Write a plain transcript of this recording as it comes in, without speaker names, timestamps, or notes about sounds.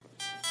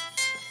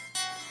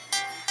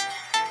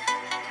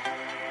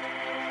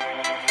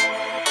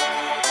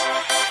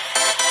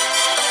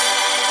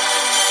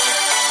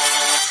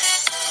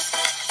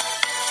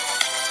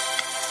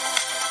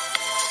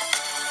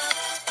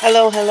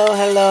Hello, hello,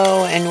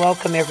 hello, and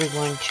welcome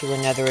everyone to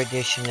another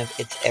edition of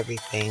It's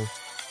Everything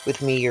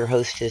with me, your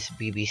hostess,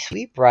 BB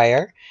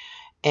Sweetbriar.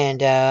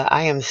 And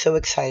I am so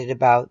excited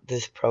about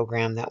this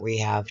program that we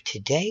have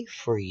today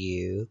for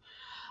you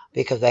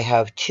because I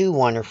have two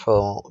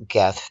wonderful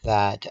guests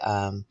that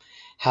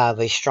have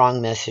a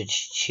strong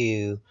message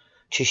to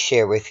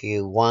share with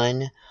you.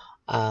 One,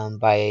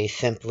 by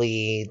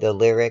simply the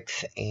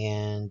lyrics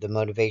and the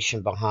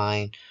motivation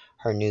behind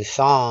her new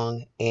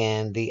song,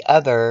 and the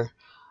other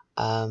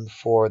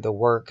for the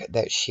work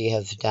that she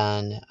has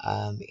done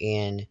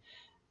in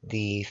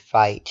the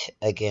fight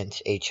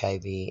against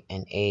HIV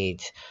and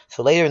AIDS.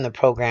 So later in the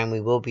program, we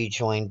will be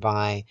joined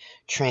by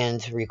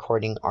trans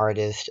recording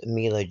artist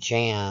Mila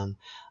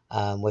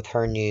with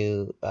her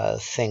new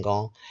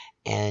single,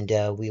 and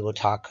we will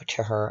talk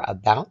to her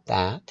about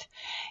that.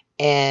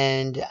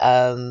 And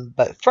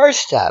but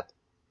first up,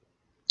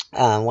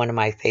 one of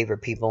my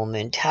favorite people in the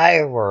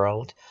entire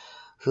world,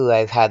 who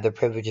I've had the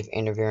privilege of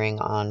interviewing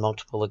on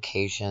multiple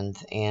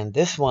occasions. And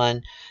this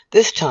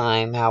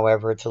time,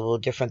 however, it's a little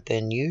different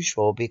than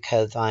usual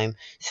because I'm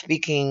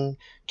speaking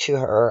to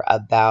her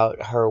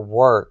about her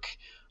work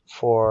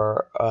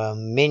for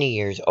many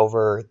years,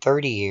 over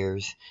 30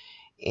 years,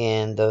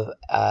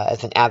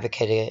 as an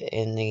advocate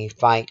in the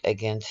fight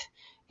against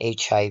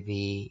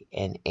HIV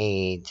and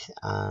AIDS.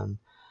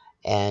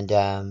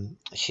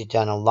 She's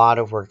done a lot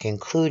of work,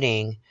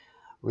 including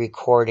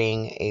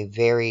recording a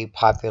very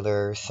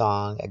popular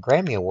song, a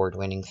Grammy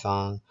Award-winning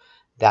song,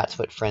 That's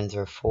What Friends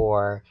Are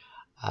For,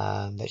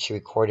 that she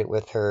recorded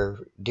with her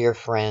dear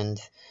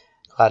friends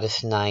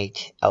Gladys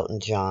Knight, Elton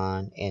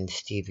John, and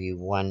Stevie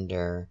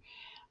Wonder.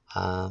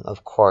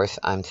 Of course,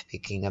 I'm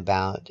speaking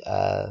about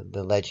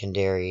the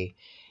legendary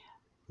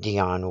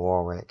Dionne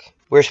Warwick.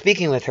 We're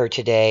speaking with her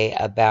today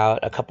about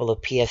a couple of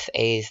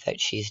PSAs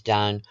that she's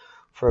done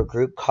for a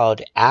group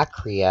called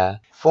ACRIA,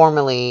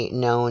 formerly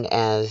known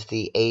as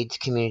the AIDS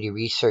Community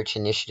Research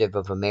Initiative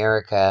of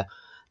America.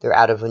 They're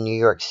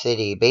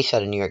based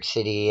out of New York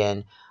City,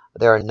 and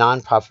they're a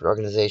nonprofit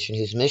organization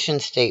whose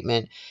mission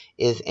statement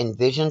is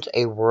envisions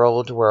a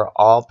world where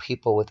all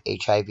people with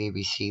HIV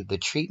receive the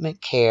treatment,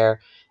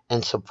 care,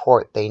 and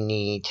support they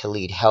need to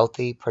lead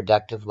healthy,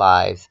 productive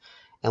lives,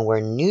 and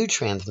where new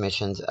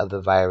transmissions of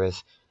the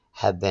virus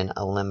have been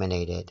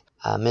eliminated.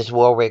 Ms.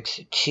 Warwick's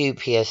two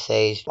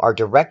PSAs are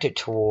directed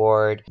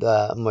toward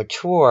the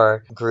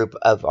mature group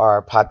of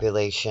our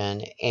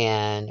population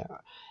and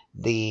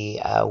the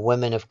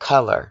women of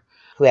color,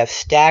 who have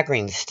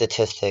staggering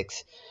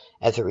statistics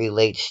as it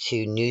relates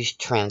to new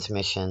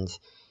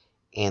transmissions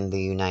in the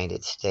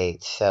United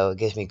States. So it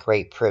gives me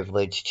great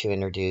privilege to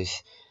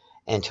introduce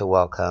and to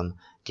welcome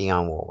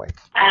Dionne Warwick.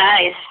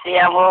 Hi, it's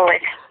Dionne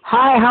Warwick.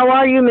 Hi, how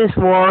are you, Miss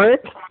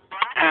Warwick?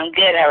 I'm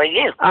good. How are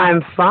you?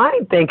 I'm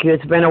fine, thank you.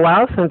 It's been a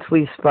while since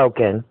we've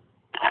spoken.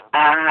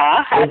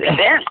 How have you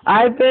been?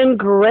 I've been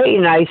great,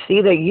 and I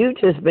see that you've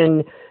just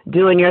been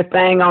doing your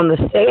thing on the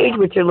stage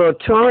with your little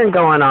touring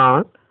going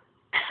on.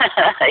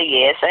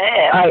 Yes,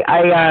 I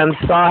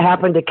have. I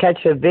happened to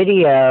catch a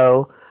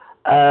video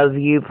of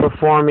you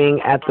performing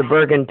at the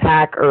Bergen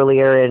Pack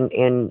earlier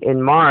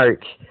in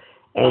March,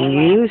 and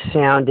you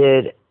sound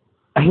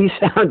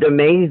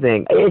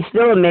amazing. It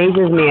still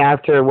amazes me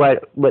after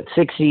what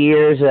 60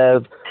 years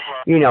of,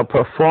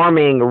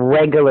 performing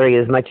regularly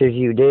as much as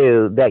you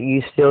do, that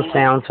you still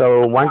sound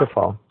so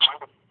wonderful.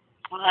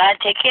 Well, I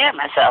take care of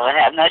myself. I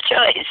have no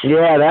choice.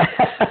 Yeah,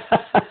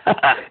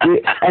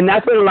 and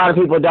that's what a lot of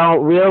people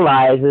don't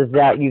realize, is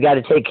that you got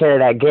to take care of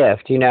that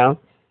gift,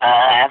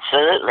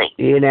 Absolutely.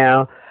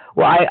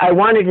 Well, I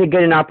wanted to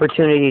get an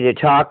opportunity to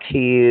talk to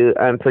you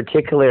in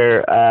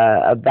particular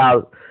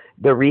about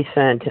the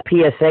recent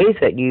PSAs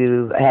that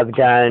you have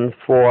done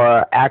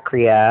for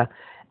ACRIA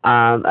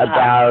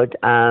about,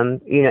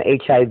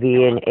 HIV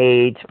and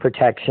AIDS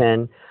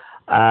protection,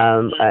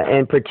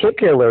 and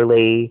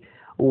particularly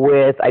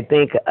with, I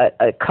think,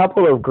 a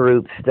couple of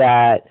groups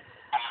that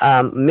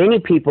many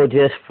people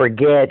just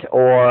forget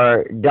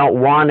or don't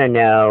want to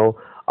know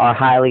are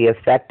highly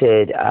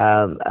affected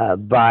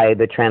by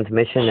the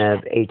transmission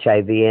of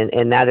HIV,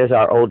 and that is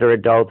our older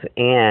adults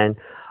and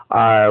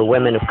our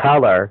women of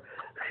color,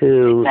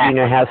 who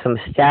have some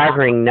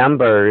staggering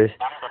numbers,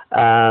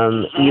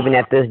 even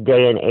at this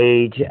day and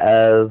age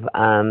of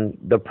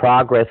the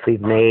progress we've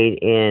made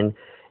in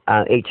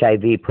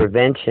HIV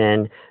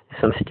prevention,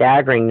 some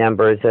staggering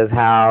numbers of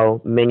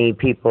how many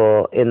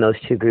people in those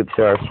two groups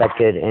are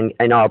affected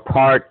and are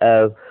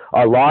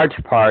a large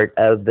part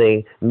of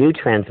the new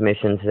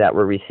transmissions that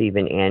we're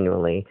receiving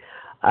annually.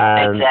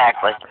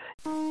 Exactly.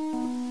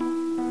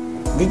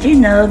 Did you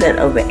know that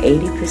over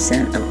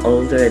 80% of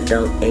older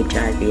adult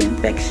HIV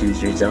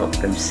infections result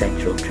from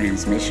sexual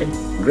transmission?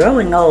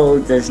 Growing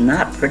old does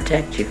not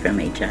protect you from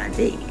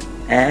HIV.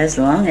 As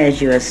long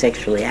as you are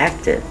sexually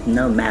active,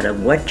 no matter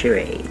what your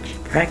age,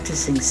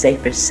 practicing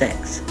safer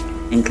sex,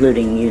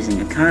 including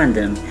using a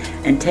condom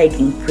and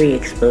taking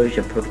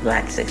pre-exposure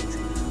prophylaxis,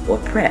 or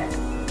PrEP,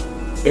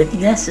 if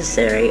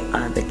necessary,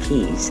 are the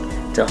keys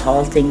to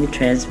halting the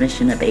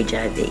transmission of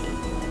HIV.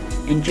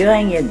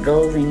 Enjoying your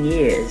golden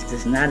years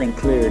does not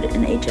include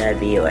an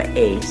HIV or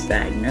AIDS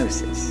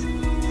diagnosis.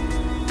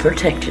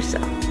 Protect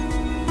yourself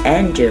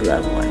and your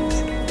loved ones.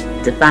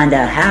 To find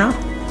out how,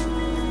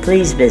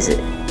 please visit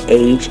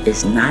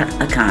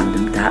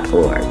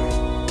ageisnotacondom.org.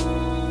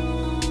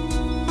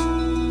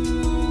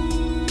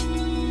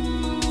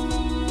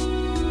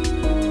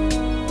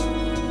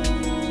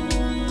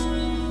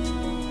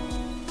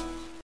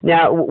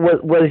 Now,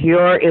 was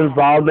your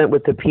involvement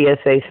with the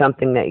PSA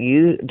something that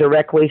you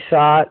directly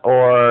sought,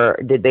 or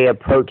did they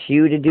approach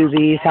you to do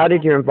these? How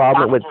did your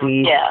involvement with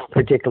these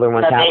particular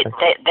ones happen?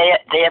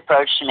 They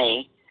approached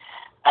me,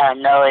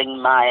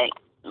 knowing my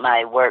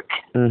work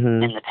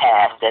in the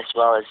past as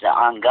well as the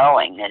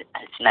ongoing.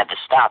 It's never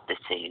stopped, it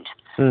seems.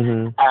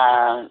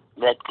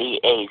 But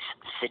the AIDS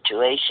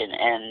situation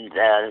and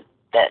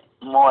that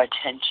more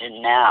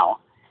attention now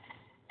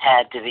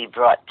had to be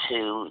brought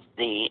to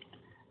the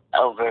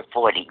over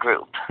 40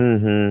 group.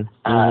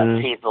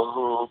 People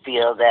who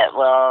feel that,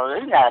 well,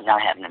 it's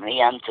not happening to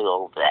me, I'm too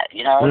old for that,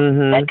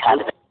 that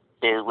kind of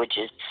attitude, which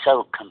is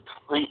so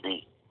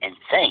completely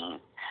insane,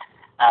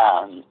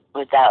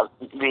 without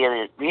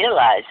really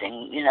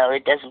realizing,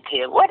 it doesn't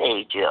care what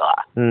age you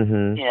are.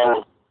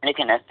 It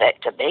can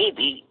affect a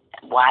baby.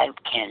 Why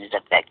can't it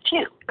affect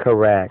you?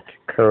 Correct.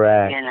 So,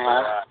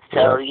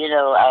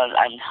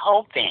 I'm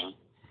hoping,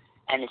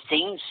 and it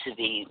seems to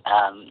be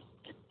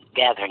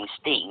gathering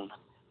steam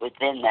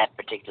within that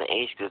particular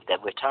age group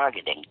that we're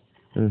targeting,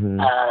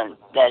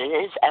 that it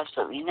is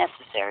absolutely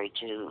necessary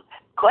to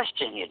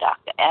question your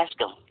doctor. Ask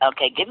them,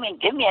 okay, give me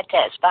a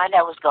test. Find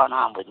out what's going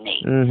on with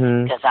me,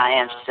 because I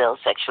am still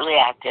sexually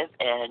active,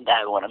 and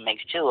I want to make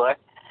sure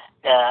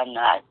that I'm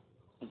not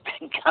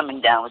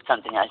coming down with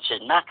something I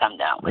should not come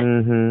down with.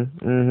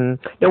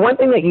 The one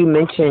thing that you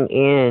mentioned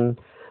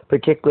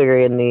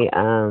particularly in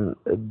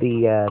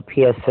the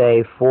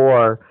PSA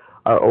for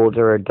our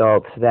older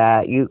adults,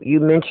 that you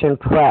mentioned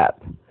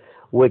PrEP,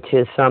 which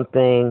is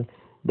something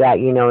that,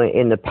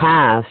 in the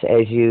past,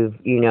 as you've,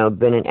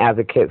 been an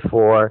advocate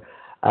for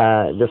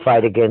the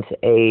fight against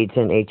AIDS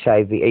and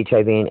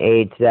HIV and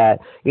AIDS,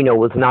 that,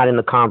 was not in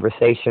the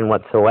conversation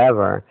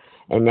whatsoever.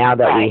 And now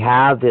that we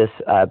have this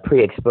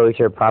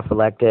pre-exposure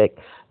prophylactic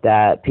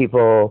that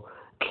people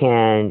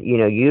can,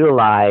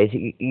 utilize,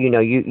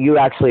 you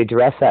actually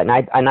address that.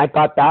 And I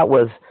thought that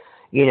was,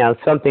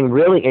 something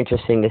really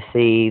interesting to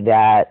see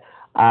that,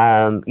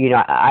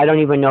 I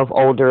don't even know if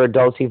older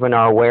adults even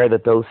are aware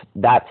that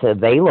that's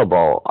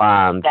available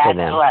to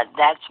them.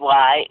 That's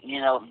why,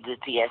 the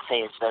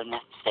PSA is so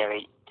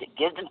necessary, to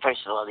give them,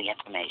 first of all, the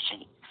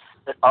information,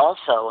 but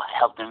also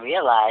help them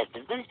realize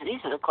that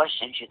these are the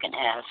questions you can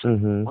ask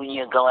when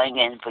you're going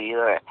in for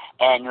your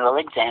annual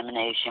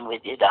examination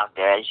with your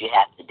doctor, as you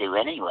have to do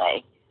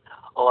anyway,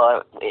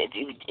 or if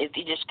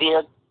you just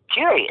feel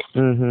curious,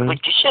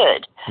 which you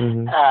should.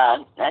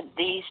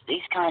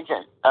 These kinds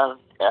of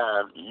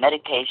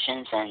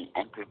medications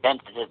and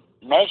preventative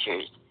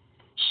measures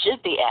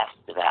should be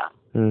asked about,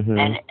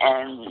 and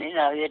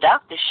your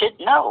doctor should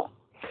know.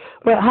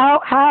 But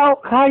how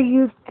do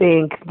you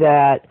think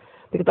that?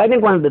 Because I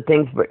think one of the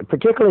things,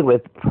 particularly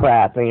with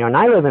PrEP, and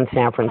I live in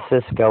San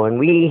Francisco, and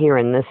we here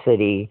in this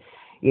city,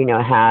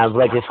 have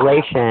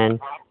legislation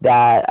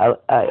that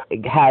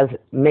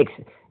makes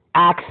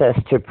access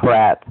to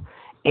PrEP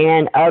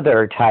and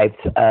other types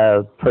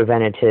of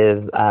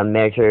preventative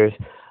measures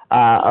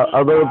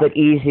a little bit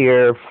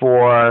easier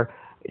for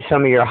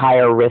some of your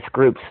higher risk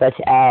groups, such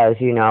as,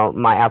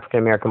 my African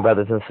American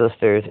brothers and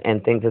sisters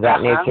and things of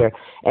that nature.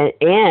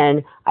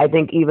 And I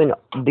think even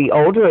the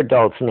older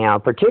adults now,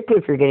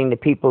 particularly if you're getting the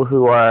people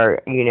who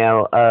are,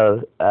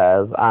 of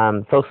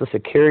Social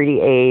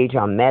Security age,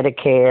 on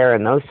Medicare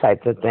and those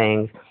types of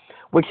things,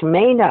 which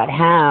may not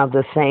have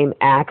the same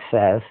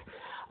access.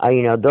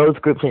 Those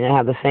groups may not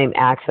have the same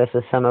access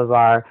as some of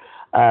our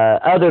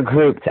other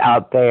groups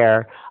out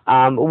there.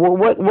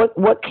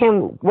 What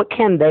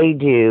can they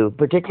do,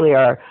 particularly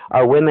our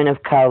women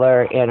of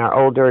color and our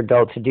older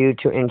adults, do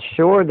to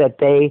ensure that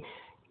they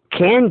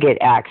can get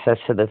access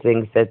to the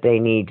things that they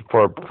need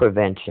for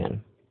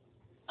prevention?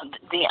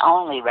 The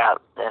only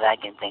route that I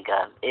can think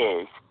of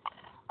is,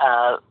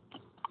 I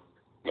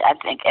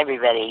think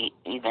everybody,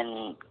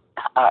 even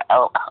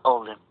our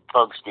older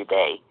folks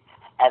today,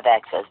 have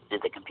access to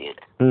the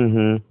computer.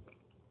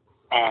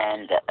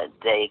 And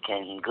they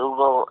can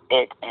Google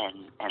it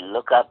and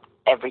look up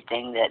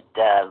everything that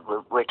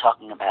we're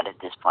talking about at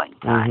this point in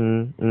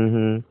time.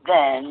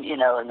 Then,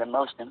 and the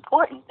most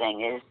important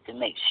thing is to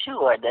make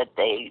sure that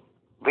they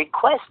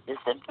request this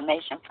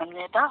information from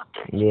their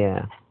doctors.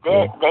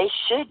 They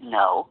should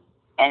know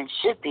and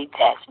should be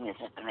passing this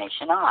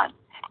information on,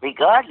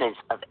 regardless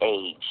of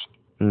age.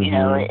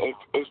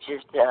 It's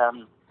just,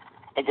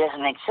 it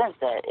doesn't make sense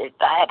that if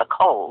I have a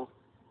cold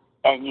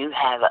and you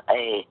have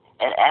an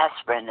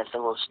aspirin that's a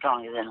little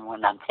stronger than the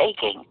one I'm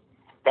taking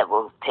that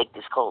will take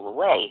this cold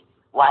away,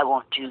 why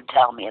won't you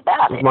tell me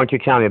about it? Won't you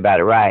tell me about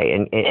it,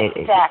 right?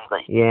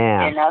 Exactly.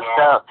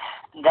 So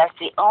that's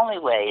the only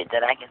way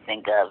that I can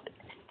think of.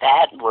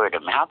 That, word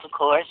of mouth, of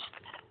course,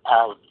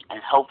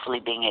 and hopefully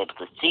being able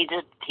to see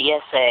the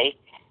PSA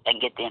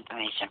and get the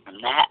information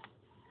from that.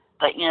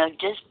 But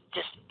just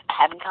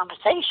having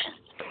conversations.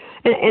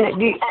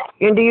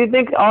 And do you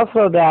think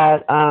also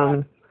that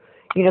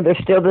there's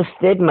still the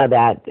stigma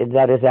that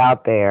is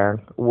out there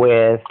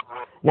with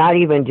not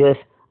even just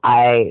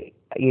I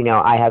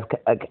have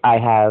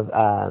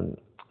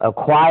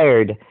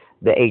acquired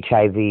the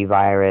HIV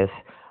virus,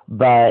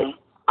 but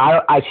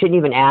I shouldn't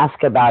even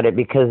ask about it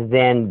because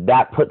then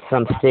that puts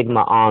some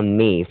stigma on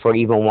me for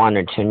even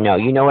wanting to know.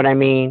 You know what I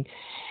mean?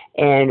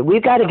 And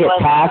we've got to get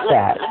past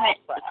that.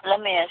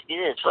 Let me ask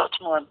you this: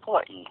 what's more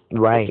important,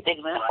 right? The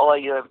stigma or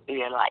your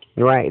life?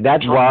 Right.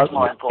 That's what's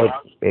more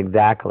important.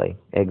 Exactly.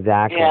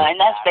 Yeah, and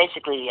that's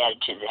basically the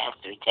attitude that has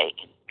to be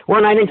taken. Well,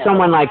 and I think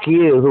someone like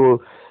you,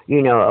 who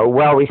a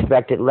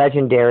well-respected,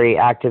 legendary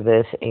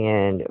activist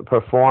and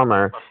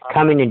performer,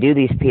 coming to do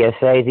these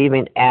PSAs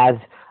even adds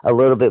a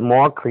little bit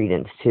more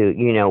credence to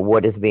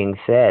what is being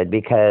said,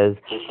 because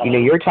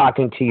you're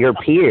talking to your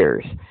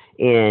peers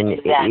in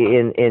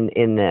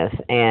this,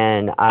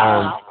 and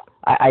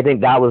I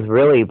think that was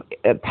really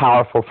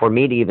powerful for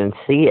me to even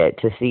see it,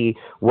 to see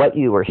what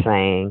you were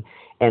saying,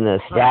 and the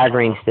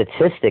staggering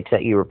statistics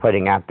that you were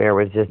putting out there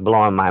was just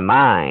blowing my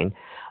mind.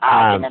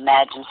 I can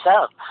imagine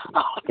so.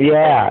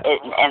 Yeah,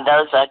 and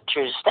those are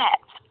true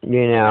stats. And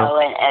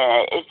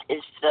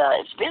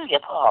it's really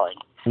appalling.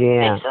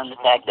 Yeah, based on the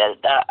fact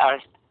that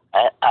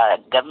our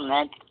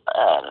government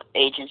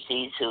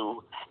agencies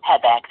who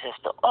have access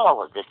to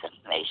all of this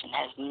information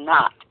has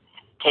not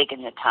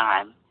taken the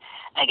time.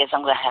 I guess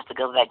I'm going to have to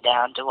go back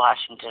down to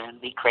Washington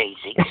and be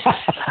crazy to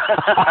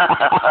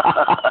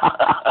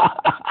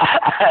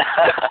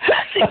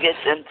get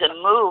them to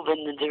move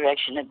in the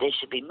direction that they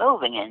should be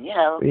moving in.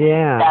 Yeah.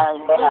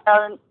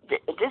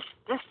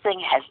 This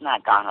thing has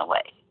not gone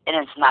away, and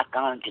it's not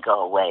going to go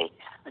away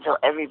until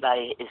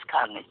everybody is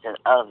cognizant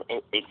of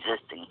it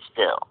existing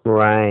still.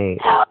 Right.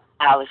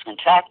 How it's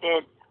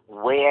contracted,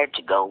 where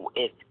to go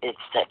if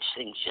such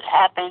things should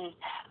happen,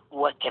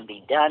 what can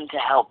be done to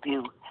help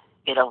you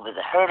get over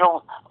the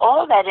hurdle.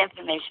 All that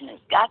information has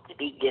got to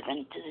be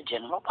given to the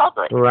general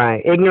public.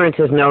 Right. Ignorance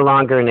is no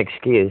longer an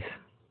excuse.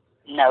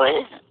 No, it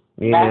isn't.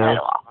 Not at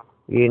all.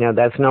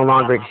 That's no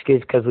longer an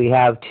excuse because we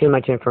have too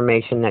much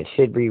information that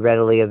should be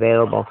readily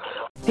available.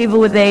 People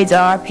with AIDS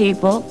are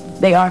people.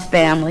 They are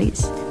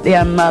families. They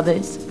are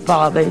mothers,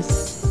 fathers,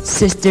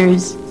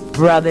 sisters,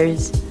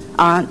 brothers,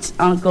 aunts,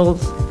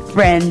 uncles,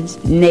 friends,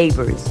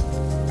 neighbors,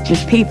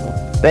 just people.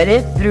 But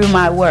if through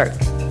my work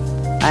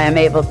I am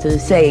able to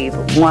save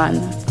one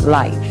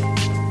life,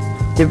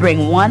 to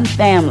bring one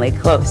family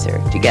closer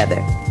together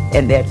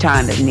in their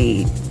time of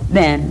need,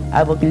 then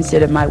I will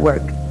consider my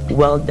work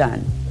well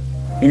done.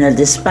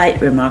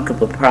 Despite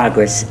remarkable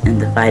progress in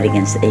the fight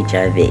against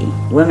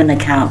HIV, women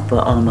account for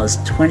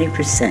almost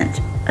 20%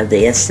 of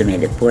the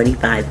estimated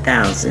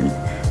 45,000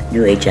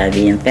 new HIV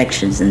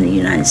infections in the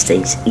United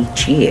States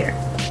each year.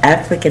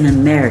 African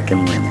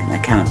American women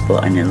account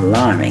for an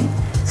alarming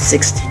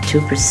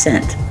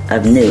 62%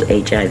 of new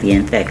HIV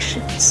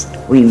infections.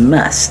 We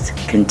must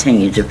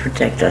continue to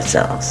protect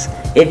ourselves.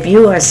 If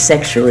you are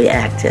sexually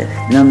active,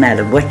 no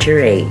matter what your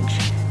age,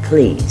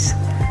 please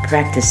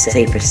practice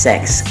safer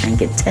sex and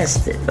get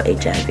tested for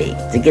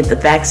HIV. To get the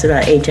facts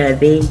about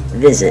HIV,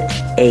 visit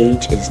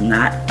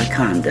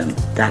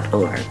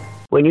ageisnotacondom.org.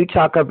 When you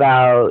talk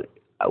about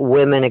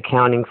women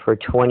accounting for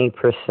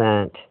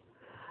 20%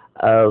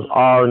 of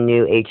all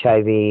new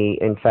HIV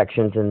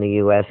infections in the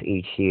U.S.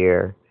 each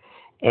year,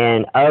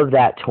 and of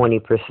that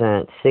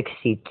 20%,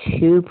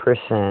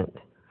 62%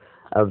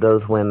 of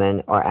those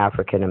women are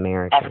African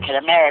American. African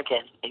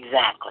American,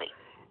 exactly.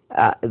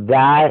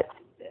 That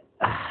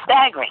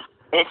staggering.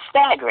 It's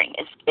staggering.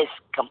 It's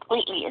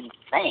completely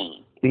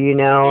insane.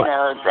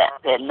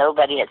 That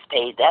nobody has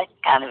paid that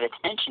kind of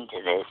attention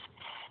to this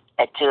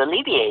to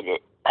alleviate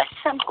it by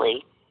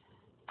simply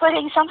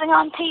putting something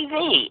on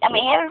TV. I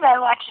mean, everybody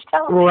watches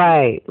television.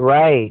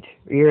 Right.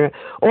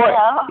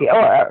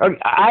 Or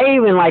I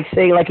even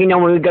say,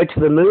 when we go to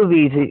the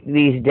movies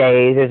these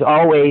days, there's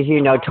always,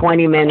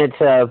 20 minutes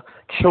of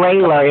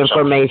trailer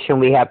information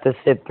we have to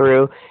sit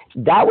through.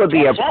 That would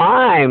be a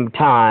prime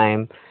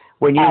time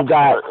when you've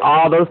got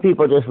all those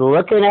people just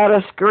looking at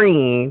a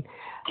screen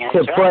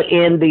to put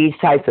in these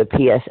types of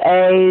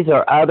PSAs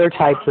or other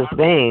types of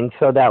things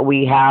so that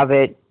we have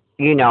it,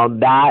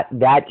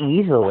 that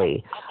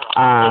easily.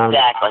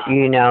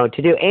 Exactly.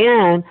 To do.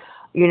 And,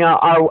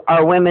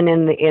 our women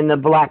in the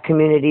black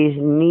communities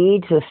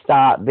need to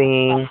stop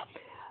being,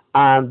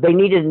 they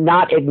need to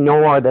not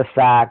ignore the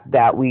fact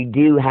that we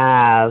do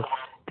have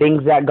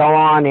things that go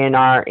on in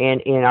our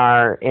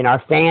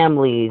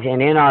families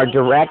and in our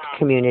direct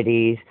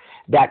communities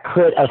that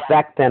could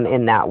affect them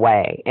in that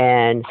way.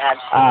 And,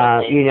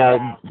 you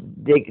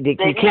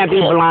can't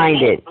be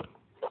blinded.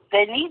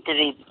 They need to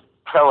be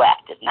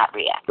proactive, not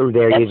reactive. Oh,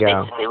 there you go.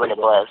 That's basically what it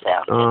boils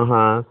down to.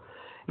 Uh-huh.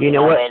 You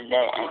know what?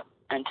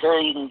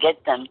 Until you can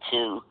get them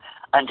to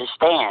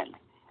understand,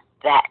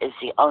 that is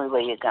the only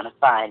way you're going to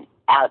find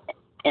out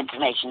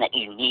information that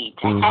you need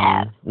to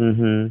have.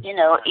 Mm-hmm. You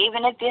know,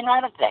 even if you're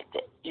not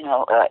affected, you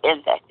know, or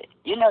infected,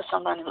 you know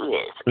someone who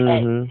is.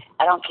 Okay? Mm-hmm.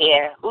 I don't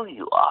care who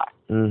you are.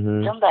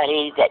 Mm-hmm.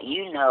 Somebody that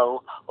you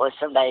know or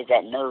somebody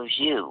that knows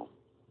you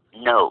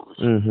knows.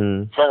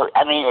 Mm-hmm. So,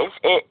 I mean,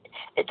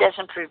 it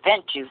doesn't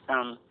prevent you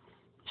from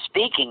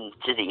speaking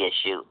to the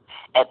issue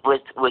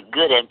with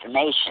good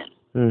information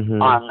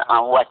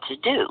on what to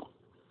do.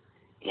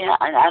 You know,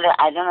 and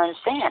I don't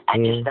understand. I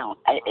just don't.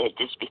 It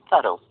just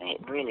befuddles me.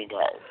 It really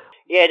does.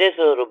 Yeah, it is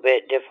a little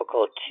bit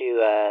difficult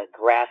to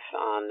grasp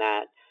on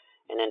that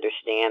and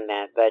understand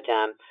that. But,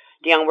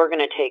 Dionne, we're going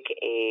to take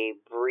a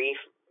brief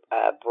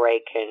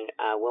break, and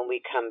when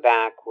we come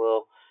back,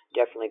 we'll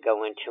definitely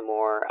go into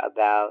more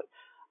about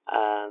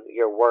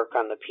your work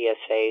on the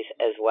PSAs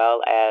as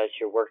well as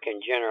your work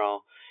in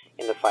general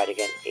in the fight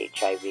against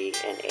HIV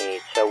and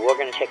AIDS. So we're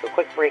going to take a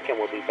quick break, and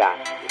we'll be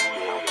back with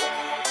Dionne.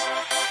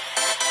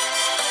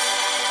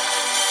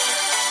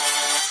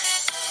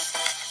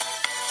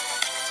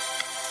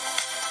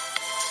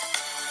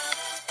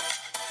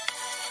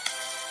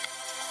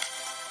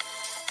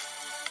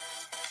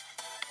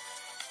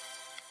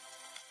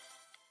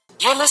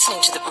 You're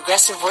listening to the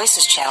Progressive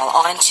Voices channel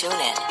on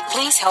TuneIn.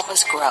 Please help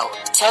us grow.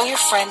 Tell your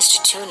friends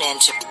to tune in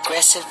to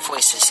Progressive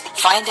Voices.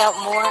 Find out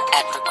more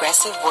at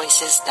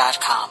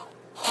progressivevoices.com.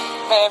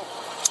 Babe,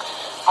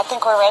 I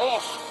think we're ready.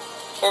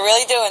 We're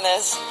really doing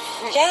this.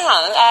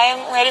 Yeah,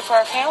 I'm ready for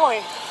our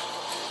family.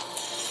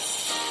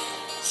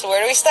 So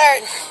where do we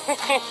start?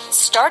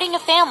 Starting a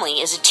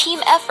family is a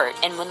team effort,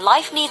 and when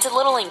life needs a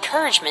little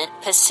encouragement,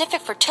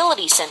 Pacific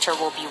Fertility Center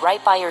will be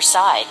right by your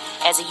side.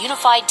 As a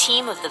unified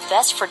team of the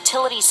best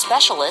fertility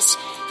specialists,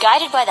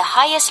 guided by the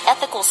highest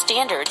ethical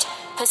standards,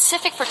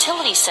 Pacific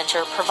Fertility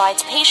Center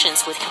provides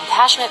patients with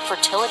compassionate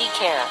fertility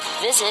care.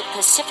 Visit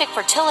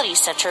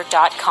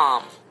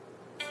pacificfertilitycenter.com.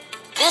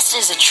 This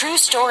is a true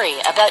story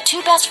about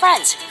two best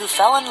friends who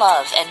fell in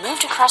love and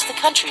moved across the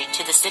country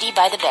to the city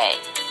by the bay.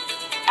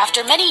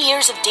 After many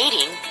years of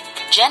dating,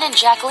 Jen and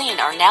Jacqueline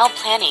are now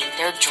planning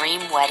their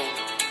dream wedding.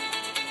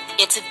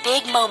 It's a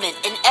big moment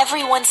in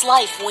everyone's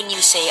life when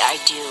you say I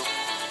do,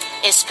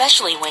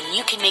 especially when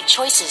you can make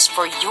choices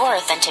for your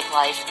authentic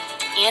life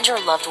and your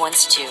loved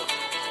ones too.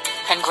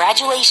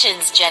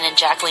 Congratulations, Jen and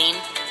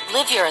Jacqueline.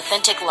 Live your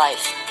authentic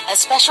life. A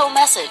special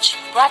message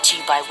brought to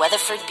you by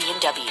Weatherford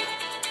BMW.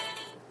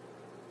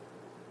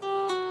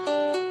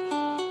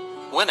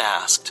 When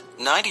asked,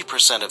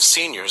 90% of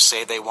seniors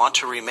say they want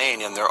to remain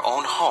in their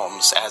own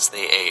homes as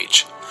they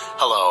age.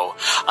 Hello,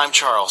 I'm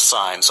Charles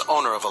Symes,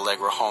 owner of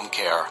Allegra Home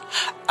Care.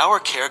 Our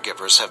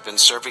caregivers have been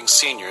serving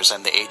seniors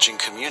and the aging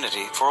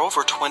community for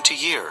over 20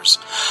 years.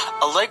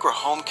 Allegra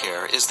Home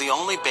Care is the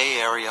only Bay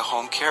Area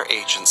home care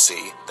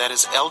agency that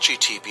is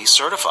LGTB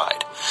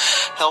certified.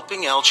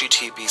 Helping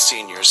LGTB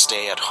seniors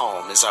stay at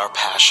home is our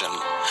passion.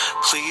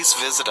 Please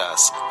visit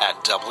us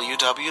at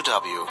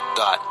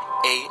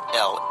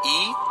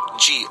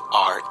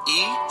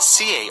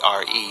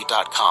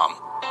www.alegrecare.com.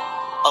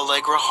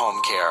 Allegra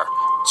Home Care,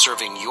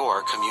 serving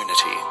your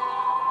community.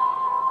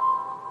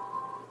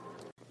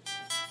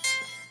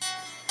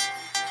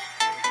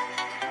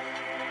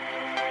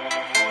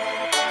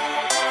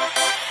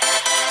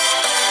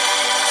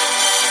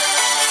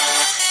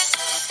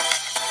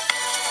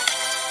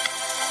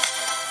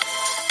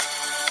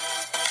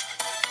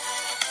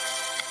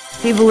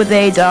 People with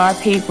AIDS are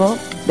people.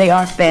 They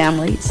are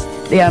families.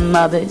 They are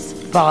mothers,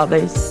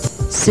 fathers,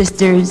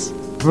 sisters,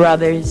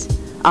 brothers,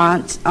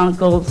 aunts,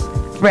 uncles,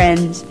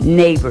 friends,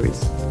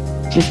 neighbors,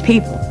 just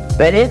people.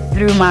 But if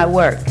through my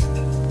work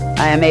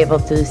I am able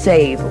to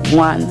save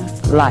one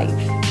life,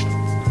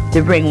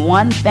 to bring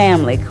one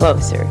family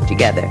closer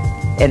together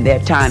in their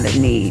time of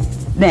need,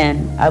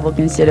 then I will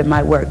consider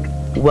my work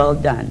well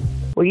done.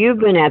 Well, you've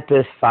been at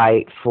this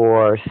fight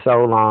for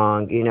so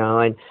long, you know,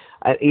 and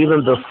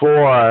even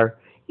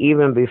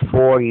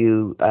before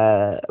you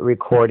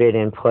recorded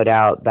and put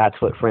out That's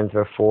What Friends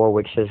Are For,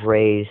 which has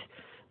raised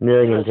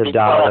millions of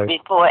dollars.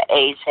 Before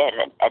AIDS had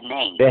a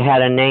name. It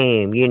had a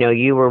name. You know,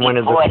 you were one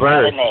of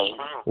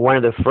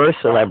the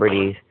first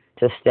celebrities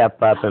to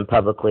step up and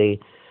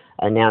publicly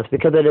announce,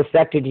 because it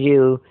affected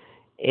you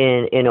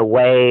in a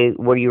way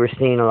where you were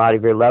seeing a lot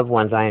of your loved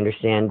ones, I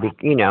understand,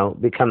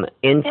 become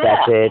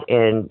infected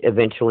and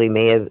eventually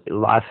may have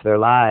lost their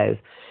lives.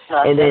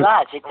 Their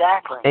lives,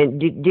 exactly. And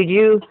did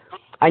you?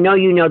 I know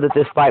you know that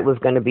this fight was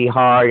going to be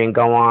hard and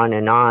go on,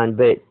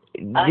 but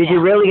did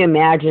you really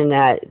imagine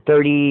that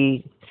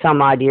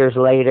 30-some-odd years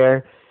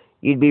later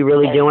you'd be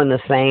really doing the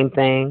same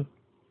thing?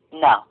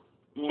 No,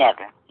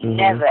 never. Mm-hmm.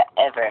 Never,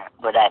 ever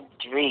would I have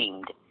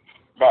dreamed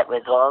that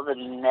with all the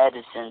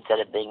medicines that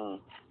are being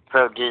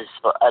produced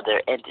for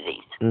other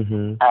entities,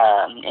 and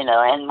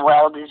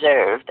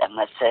well-deserved, I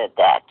must say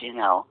that,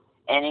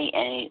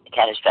 any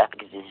catastrophic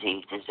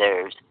disease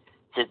deserves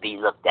to be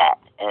looked at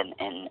and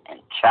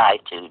try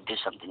to do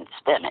something to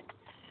stem it.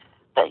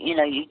 But,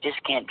 you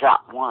just can't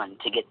drop one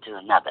to get to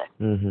another.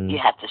 Mm-hmm. You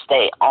have to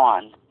stay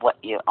on what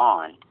you're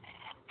on.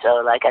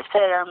 So, like I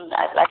said,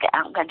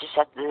 I'm going to just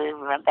have to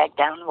run back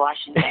down to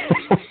Washington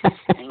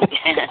and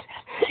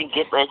to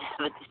get with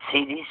the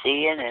CDC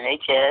and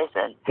NHS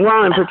and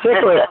well,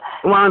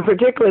 in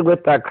particular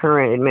with our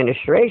current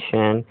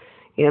administration,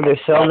 there's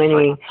so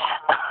many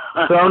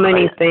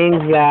things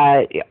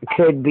that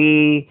could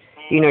be,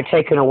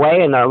 taken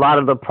away, and a lot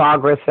of the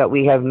progress that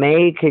we have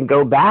made can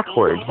go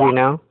backwards.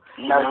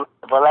 No,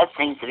 well, that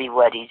seems to be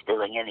what he's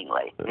doing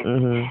anyway.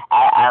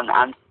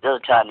 I'm still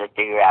trying to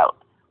figure out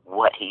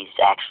what he's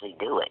actually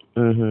doing.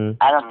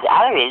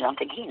 I really don't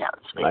think he knows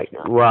what he's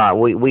doing. Well,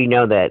 we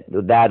know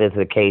that is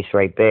the case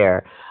right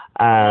there.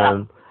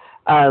 I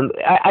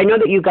know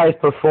that you guys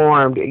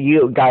performed.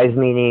 You guys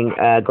meaning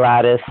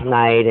Gladys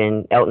Knight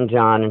and Elton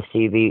John and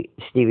Stevie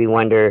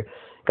Wonder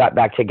got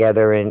back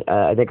together, and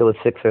I think it was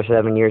 6 or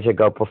 7 years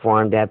ago.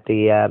 Performed at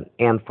the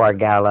Amphar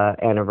Gala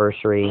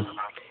anniversary.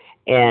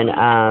 And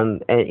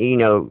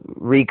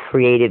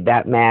recreated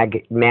that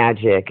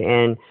magic,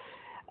 and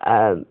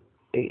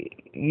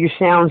you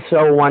sound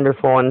so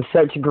wonderful and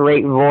such a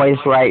great voice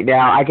right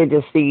now. I could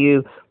just see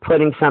you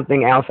putting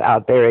something else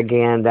out there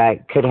again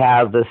that could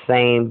have the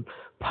same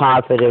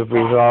positive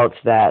results.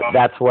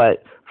 That's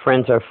what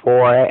friends are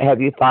for. Have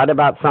you thought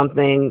about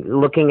something,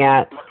 looking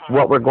at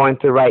what we're going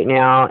through right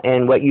now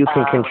and what you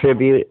can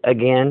contribute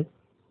again?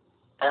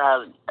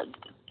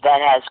 That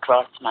has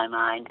crossed my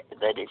mind,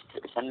 but it's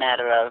a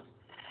matter of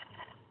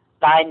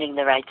finding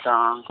the right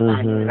song,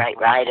 finding the right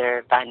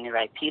writer, finding the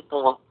right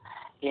people,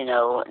 and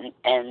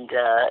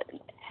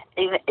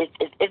even if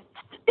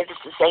it's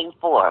the same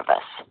four of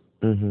us,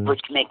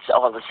 which makes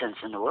all the sense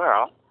in the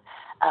world,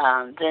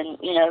 then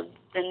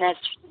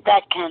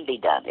that can be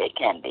done. It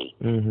can be.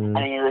 I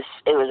mean,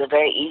 it was a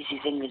very easy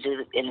thing to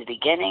do in the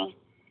beginning.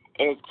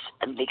 It's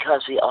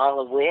because we all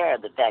aware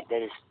of the fact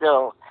that it's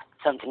still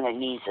something that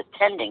needs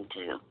attending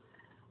to.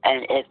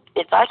 And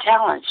if our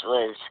challenge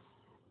was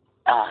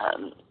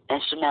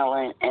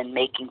instrumental in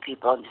making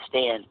people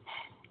understand,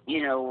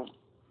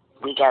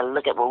 we got to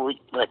look at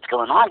what's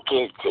going on,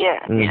 kids, here,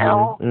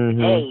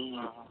 hey,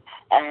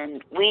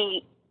 and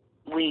we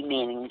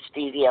meaning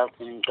Stevie,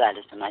 Elton, and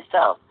Gladys and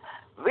myself,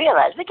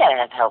 realize we got to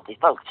have healthy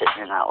folks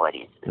sitting in our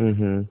audiences,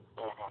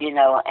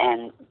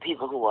 and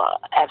people who are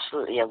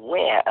absolutely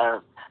aware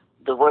of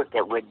the work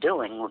that we're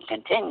doing, we're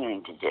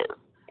continuing to do.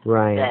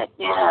 Right. That,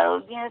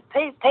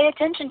 pay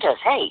attention to us.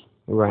 Hey,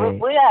 right.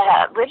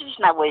 We're just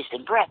not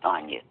wasting breath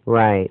on you.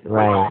 Right.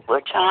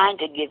 We're trying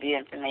to give you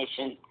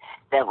information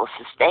that will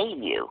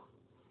sustain you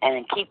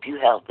and keep you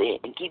healthy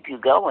and keep you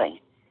going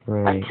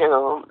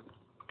until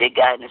big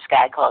guy in the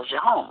sky calls you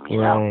home.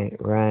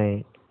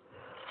 Right.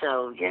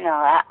 So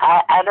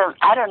I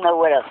don't know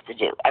what else to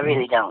do. I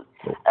really don't.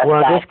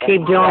 Well, just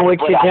keep doing what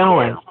you're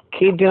doing.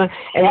 Keep doing,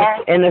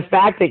 and the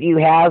fact that you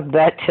have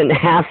that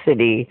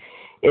tenacity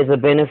is a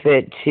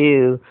benefit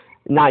to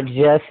not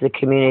just the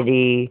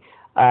community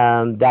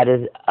that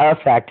is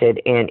affected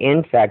and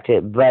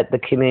infected, but the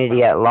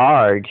community at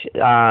large,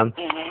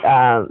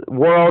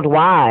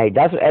 worldwide.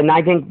 And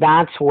I think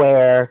that's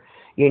where,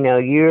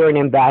 you're an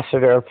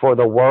ambassador for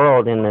the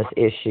world in this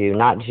issue,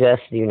 not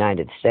just the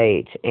United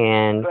States.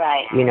 And,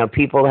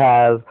 people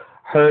have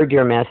heard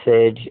your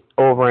message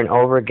over and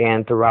over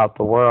again throughout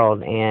the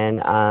world.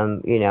 And,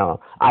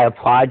 I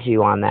applaud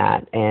you on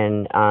that.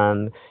 And,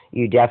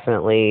 you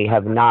definitely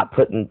have not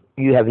put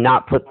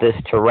this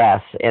to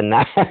rest, and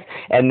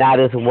that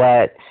is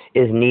what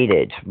is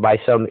needed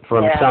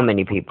from so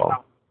many people.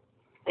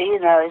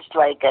 It's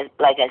like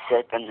I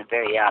said from the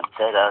very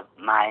outset of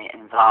my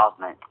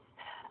involvement,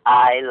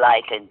 I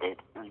likened it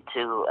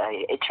to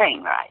a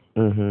train ride.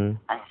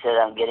 I said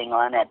I'm getting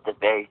on at the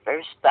very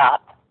first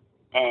stop,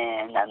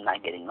 and I'm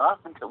not getting off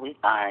until we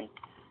find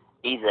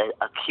either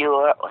a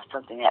cure or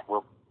something that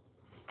will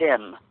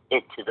stem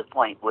it to the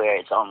point where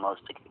it's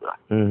almost a cure.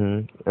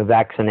 A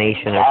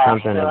vaccination or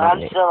something.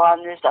 I'm still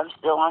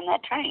on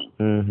that train.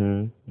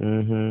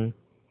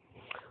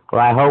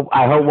 Well,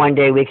 I hope one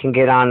day we can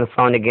get on the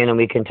phone again and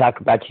we can talk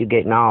about you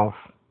getting off.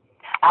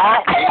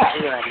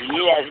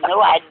 You have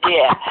no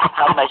idea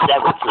how much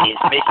that would please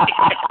me.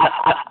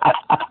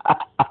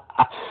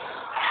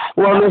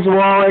 Well, Ms.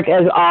 Warwick,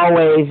 as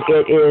always,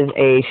 it is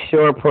a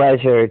sure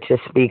pleasure to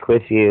speak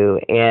with you.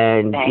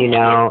 And, Thank you.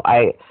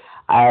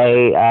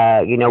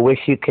 I wish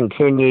you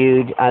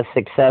continued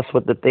success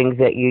with the things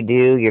that you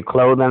do, your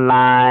clothing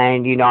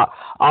line,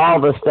 all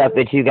the stuff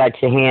that you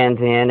got your hands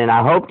in. And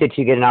I hope that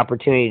you get an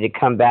opportunity to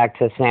come back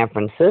to San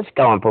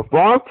Francisco and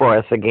perform for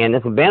us again.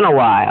 It's been a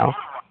while.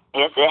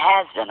 Yes, it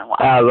has been a while.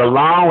 A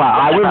long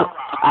while.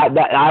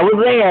 I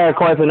was there, of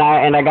course, and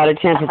I got a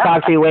chance to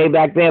talk to you way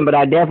back then. But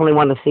I definitely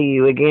want to see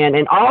you again,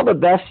 and all the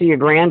best to your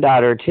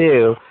granddaughter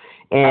too,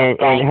 and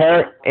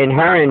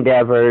her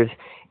endeavors,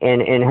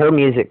 and in her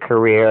music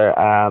career.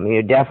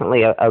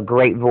 Definitely a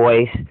great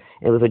voice.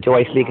 It was a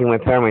joy speaking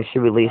with her when she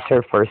released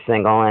her first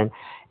single,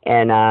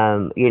 and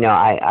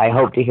I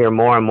hope to hear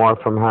more and more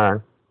from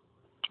her.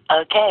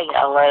 Okay,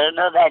 I'll let her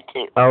know that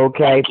too.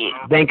 Okay.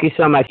 Thank you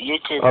so much. You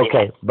too.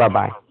 Okay,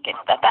 bye-bye. Okay,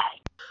 bye-bye.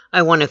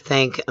 I want to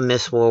thank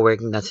Miss Warwick,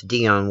 that's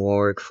Dionne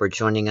Warwick, for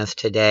joining us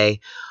today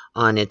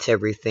on It's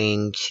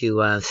Everything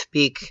to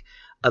speak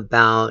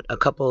about a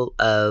couple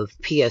of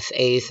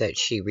PSAs that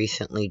she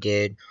recently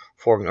did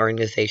for an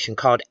organization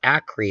called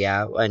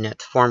ACRIA, and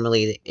that's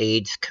formerly the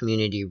AIDS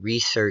Community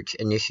Research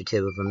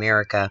Initiative of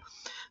America,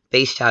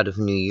 based out of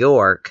New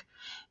York.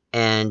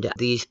 And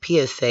these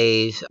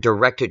PSAs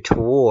directed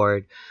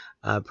toward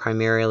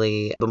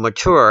primarily the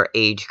mature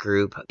age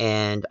group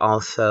and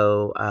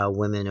also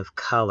women of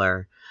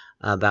color,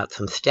 about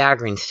some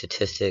staggering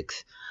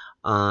statistics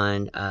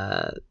on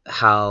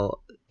how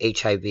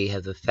HIV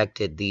has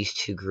affected these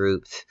two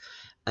groups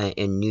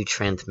in new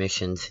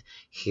transmissions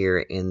here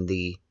in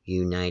the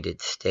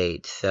United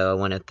States. So I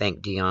want to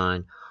thank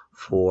Dionne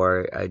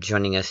for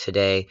joining us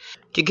today.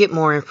 To get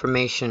more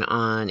information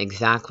on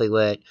exactly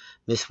what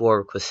Ms.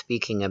 Warwick was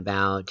speaking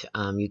about,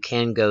 you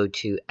can go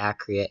to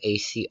ACRIA,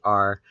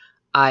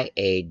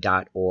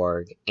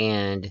 ACRIA.org,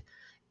 and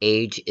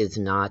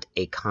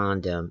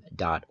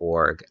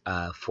ageisnotacondom.org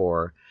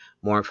for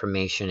more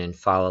information and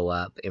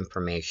follow-up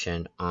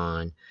information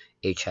on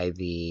HIV,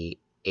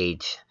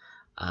 AIDS,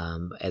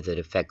 as it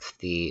affects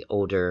the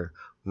older,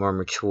 more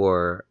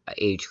mature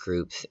age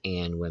groups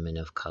and women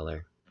of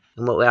color.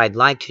 And what I'd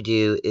like to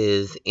do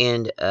is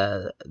end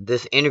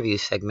this interview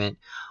segment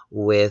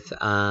with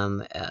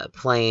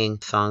playing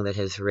a song that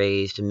has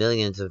raised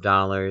millions of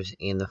dollars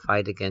in the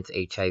fight against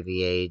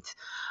HIV/AIDS.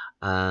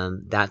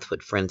 That's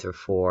What Friends Are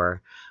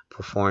For,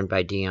 performed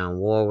by Dionne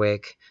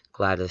Warwick,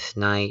 Gladys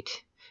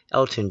Knight,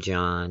 Elton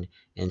John,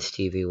 and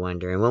Stevie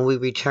Wonder. And when we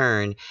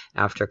return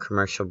after a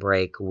commercial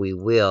break, we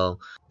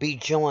will be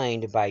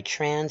joined by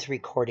trans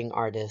recording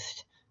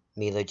artist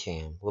Mila.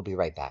 We'll be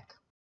right back.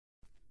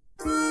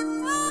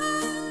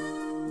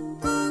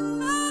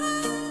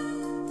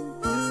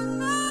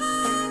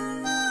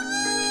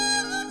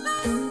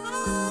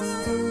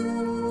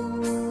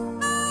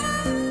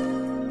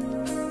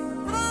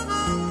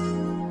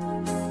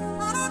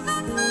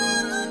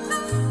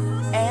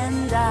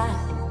 And I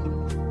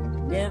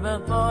never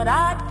thought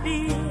I'd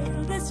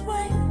feel this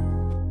way.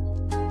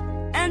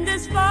 And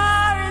as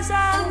far as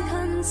I'm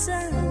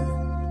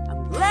concerned,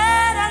 I'm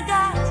glad I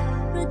got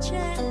the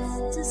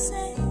chance to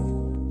say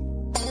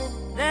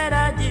that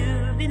I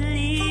do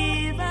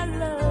believe I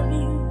love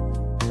you.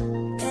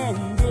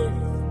 And if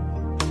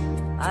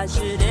I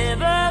should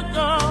ever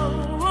go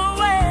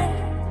away,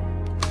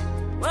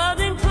 well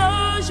then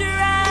close your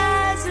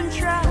eyes and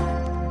try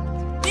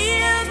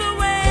feel the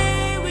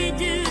way we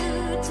do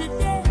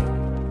today.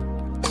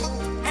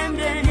 And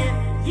then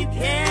if you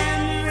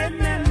can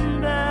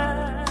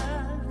remember,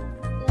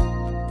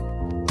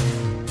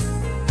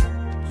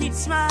 keep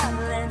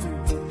smiling,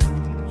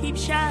 keep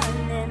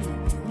shining,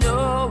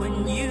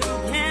 knowing you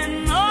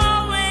can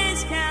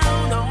always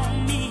count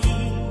on me.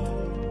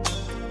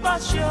 For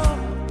sure,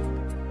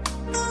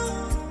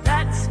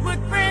 that's what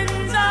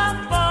friends are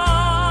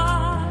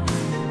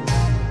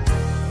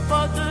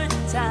for good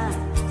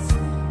times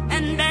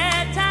and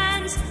bad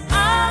times.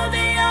 I'll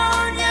be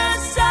on your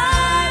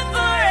side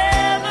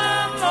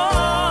forevermore.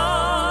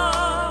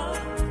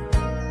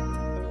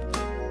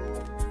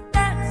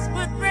 That's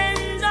what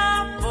friends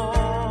are for.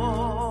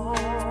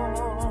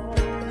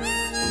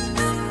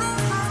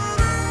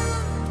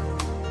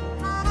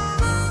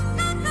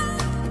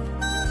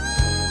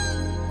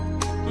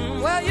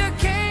 Well, you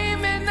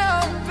came in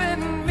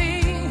open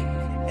me,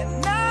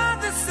 and now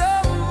there's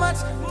so much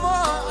more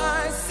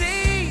I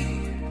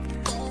see.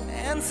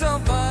 And so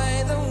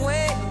by the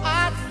way,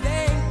 I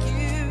thank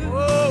you.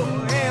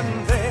 Oh,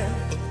 and then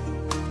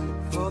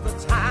for the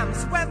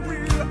times when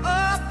we're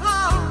apart,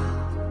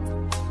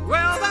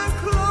 well then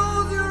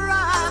close your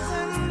eyes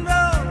and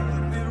know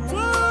the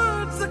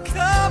words are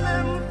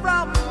coming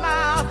from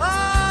my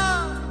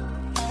heart.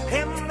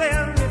 And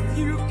then if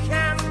you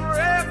can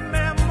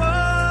remember,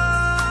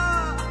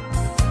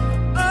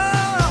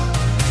 oh,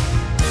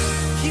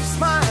 keep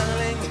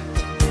smiling,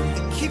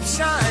 keep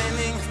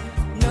shining,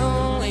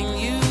 knowing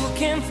you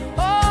can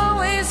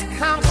always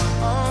count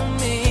on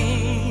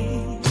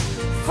me.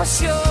 For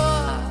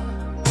sure,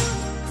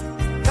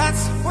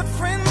 that's what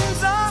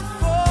friends are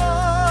for.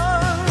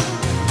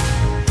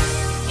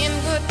 In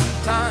good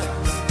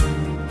times,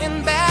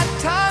 in bad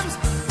times,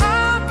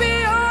 I'll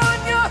be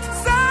on your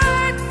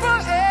side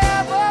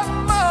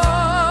forevermore.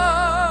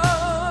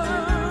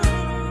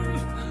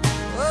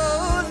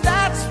 Oh,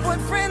 that's what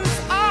friends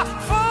are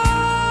for.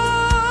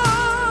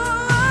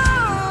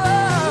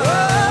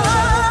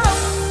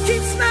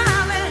 Keep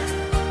smiling,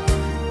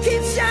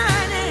 keep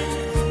shining,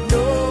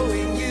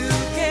 knowing you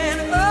can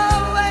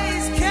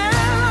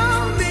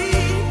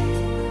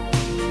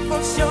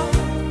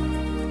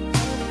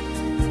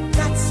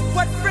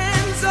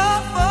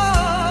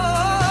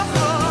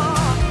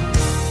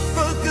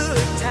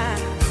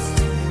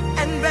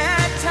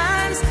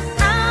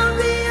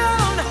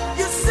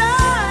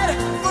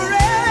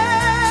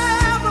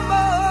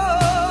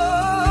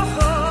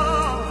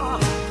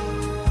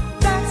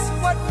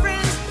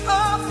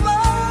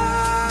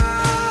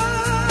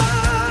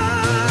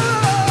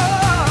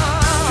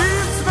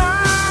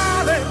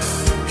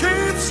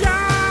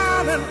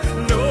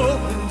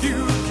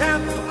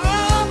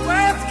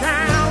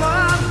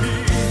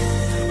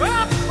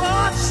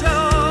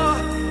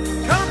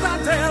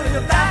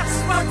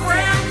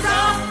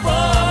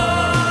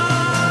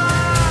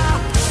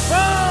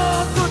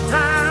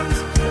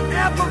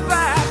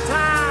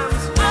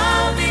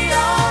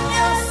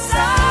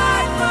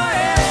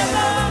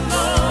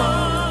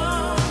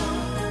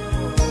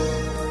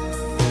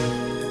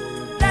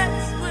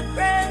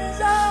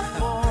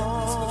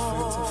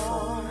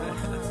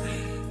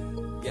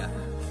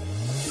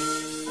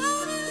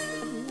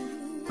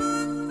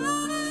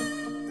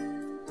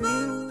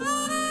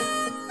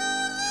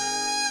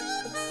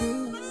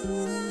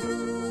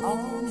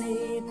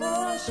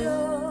for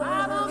sure.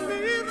 I don't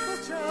mean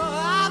for sure.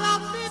 I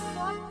don't mean for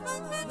sure.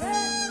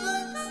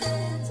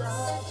 It's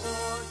all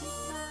for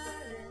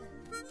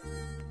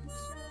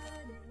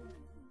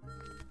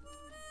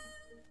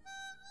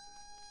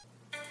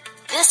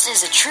This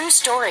is a true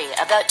story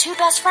about two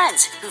best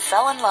friends who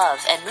fell in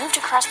love and moved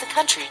across the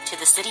country to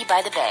the city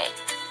by the bay.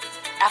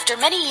 After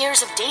many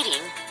years of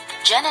dating,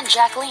 Jen and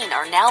Jacqueline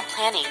are now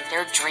planning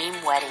their dream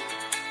wedding.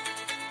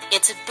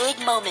 It's a big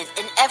moment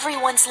in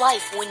everyone's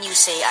life when you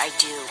say I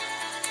do,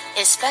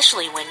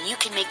 especially when you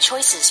can make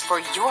choices for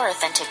your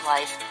authentic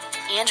life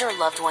and your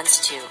loved ones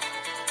too.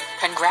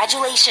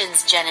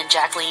 Congratulations, Jen and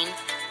Jacqueline.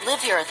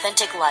 Live your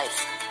authentic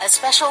life. A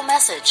special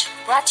message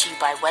brought to you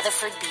by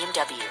Weatherford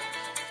BMW.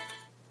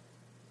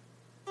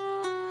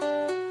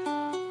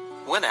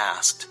 When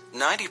asked,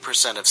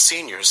 90% of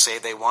seniors say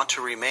they want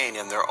to remain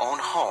in their own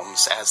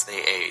homes as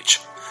they age.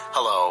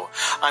 Hello,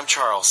 I'm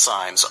Charles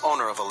Symes,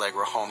 owner of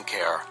Allegra Home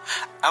Care.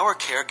 Our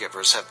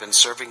caregivers have been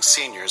serving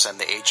seniors and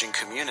the aging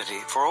community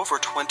for over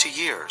 20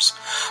 years.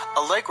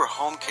 Allegra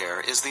Home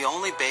Care is the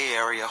only Bay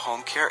Area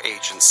home care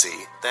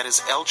agency that is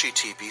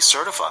LGTB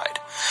certified.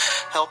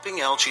 Helping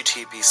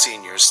LGTB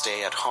seniors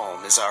stay at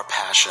home is our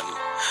passion.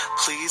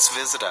 Please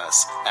visit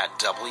us at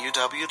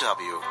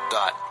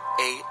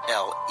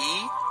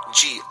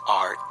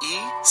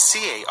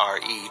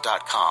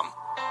www.alegrecare.com.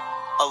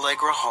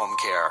 Allegra Home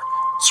Care,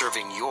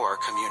 serving your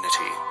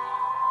community.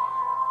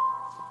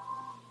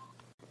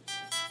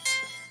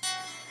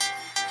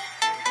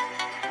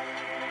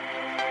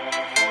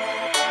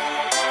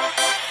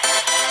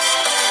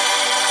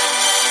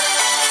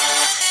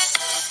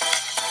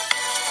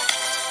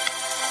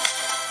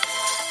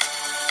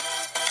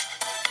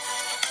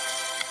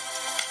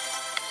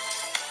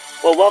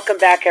 Well, welcome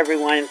back,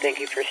 everyone, and thank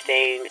you for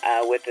staying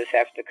with us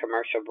after the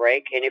commercial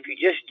break. And if you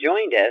just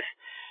joined us,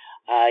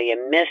 you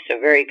missed a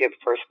very good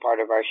first part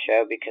of our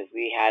show because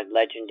we had the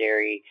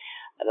legendary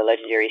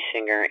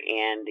singer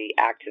and the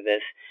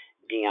activist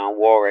Dionne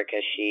Warwick,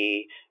 as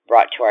she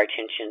brought to our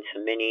attention so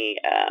many,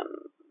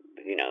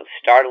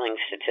 startling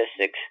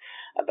statistics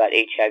about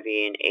HIV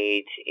and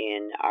AIDS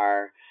in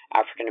our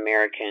African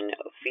American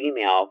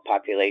female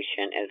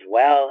population, as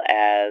well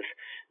as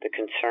the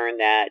concern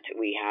that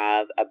we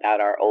have about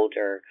our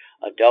older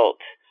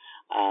adults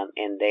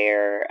and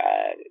their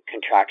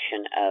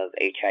contraction of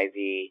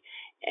HIV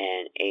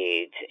and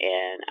AIDS.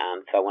 And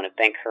so I want to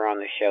thank her on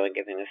the show and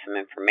giving us some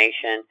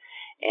information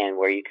and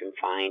where you can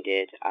find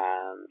it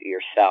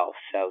yourself.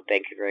 So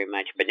thank you very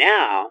much. But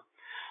now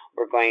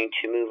we're going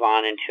to move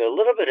on into a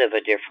little bit of a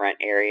different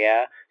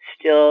area,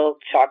 still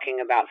talking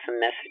about some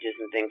messages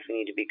and things we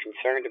need to be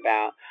concerned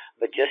about,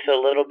 but just a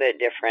little bit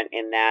different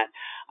in that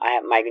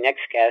my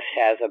next guest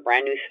has a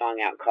brand new song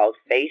out called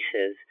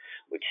Faces,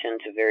 which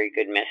sends a very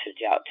good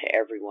message out to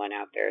everyone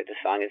out there. The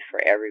song is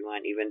for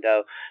everyone, even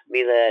though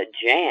Mila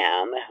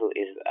Jam, who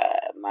is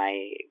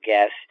my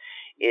guest,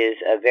 is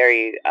a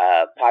very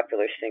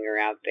popular singer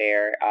out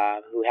there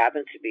who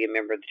happens to be a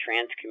member of the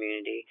trans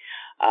community.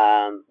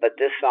 But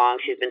this song,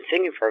 she's been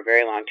singing for a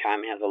very long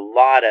time and has a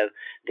lot of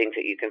things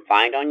that you can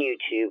find on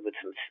YouTube with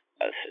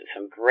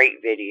some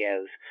great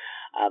videos.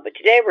 But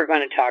today we're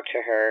going to talk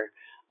to her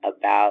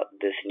about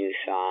this new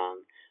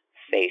song,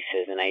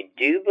 Faces. And I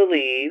do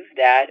believe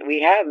that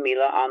we have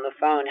Mila on the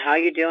phone. How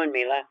you doing,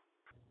 Mila?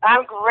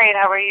 I'm great.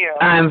 How are you?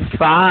 I'm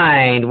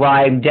fine. Well,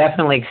 I'm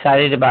definitely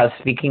excited about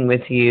speaking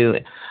with you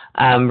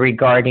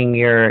regarding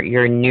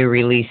your new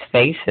release,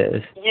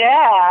 Faces.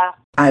 Yeah.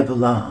 I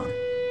belong.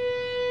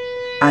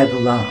 I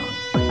belong.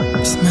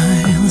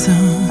 Smiles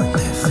on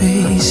their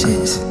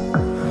faces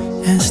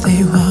as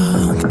they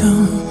walk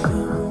down.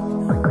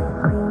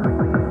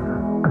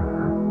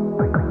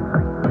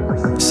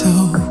 So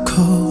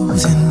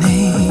cold and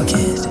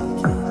naked.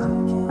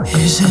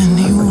 Is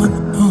anyone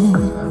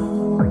home?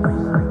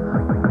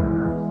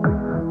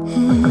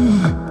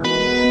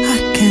 I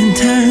can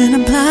turn a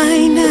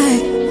blind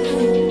eye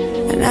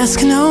and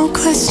ask no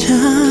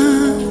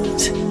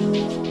questions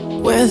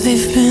where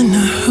they've been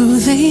or who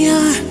they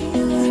are.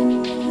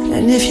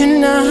 And if you're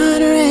not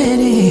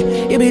ready,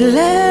 you'll be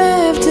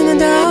left in the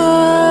dark.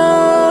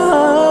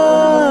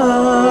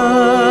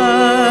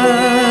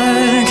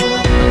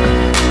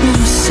 No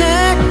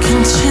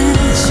second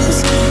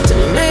chances to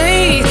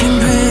make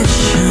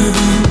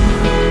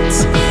impressions.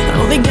 I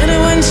only get it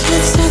one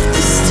chance at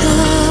the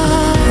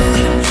start,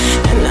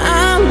 and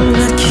I'm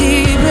not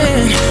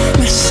keeping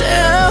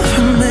myself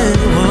from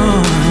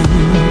anyone.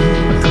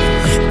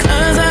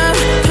 'Cause I've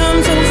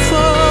come too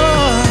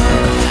far.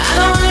 I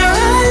don't wanna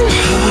run,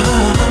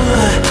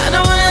 I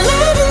don't wanna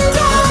live and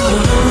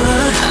die.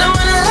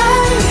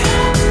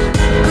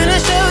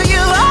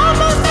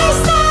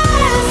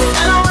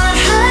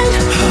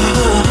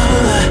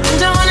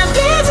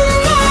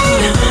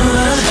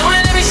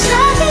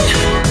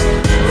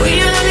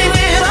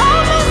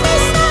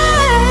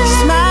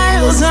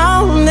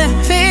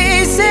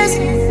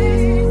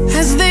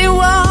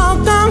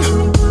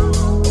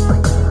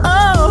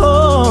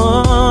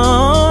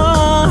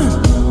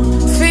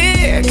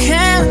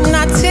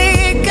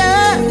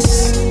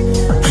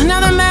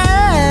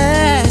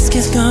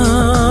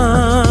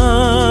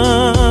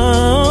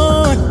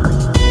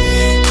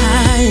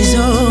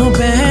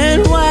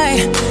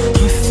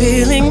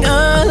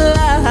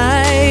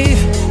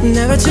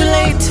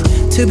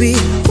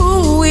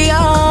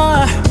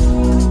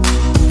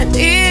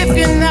 if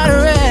you're not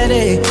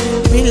ready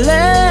to be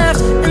left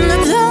in the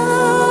dark.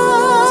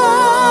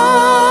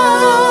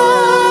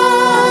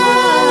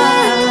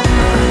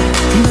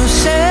 No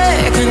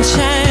second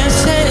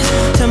chances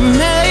to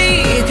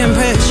make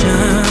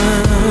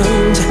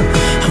impressions.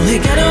 Only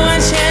got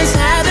one chance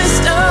at the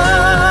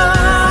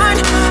start,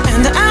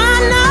 and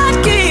I'm not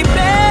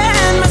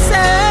keeping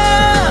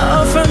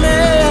myself from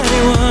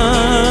anyone,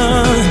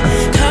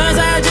 'cause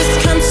I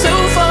just come so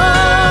far.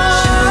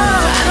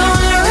 I don't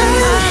wanna run,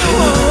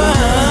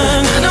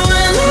 I don't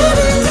wanna live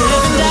and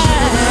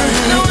die,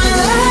 I don't wanna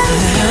lie.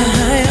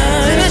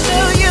 Gonna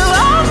show you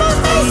all my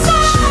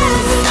faces.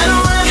 I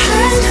don't wanna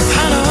hide,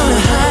 I don't wanna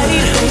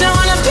hide. Don't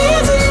wanna be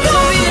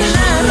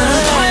denied.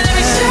 Don't wanna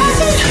be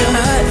stressing.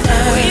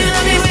 Will you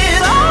love me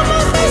with all my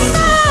faces?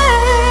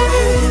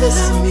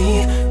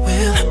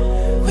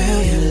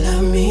 Will you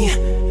love me?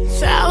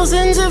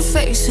 Thousands of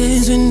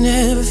faces we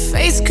never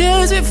face,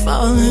 'cause we're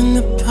falling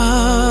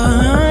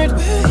apart.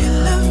 Will you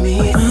love me?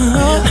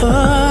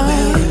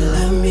 Will you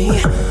love me?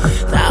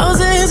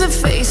 Thousands of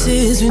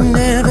faces we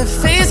never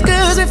face,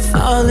 'cause we're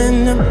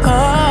falling apart.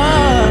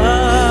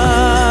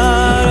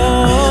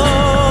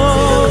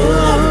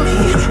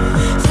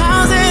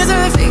 Thousands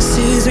of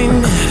faces we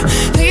never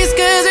face,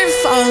 'cause we're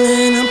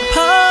falling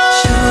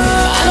apart.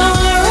 I don't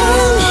wanna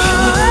run,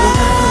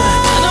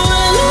 I don't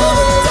wanna live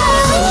and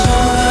die,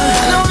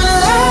 I don't wanna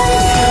lie.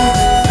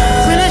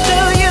 When I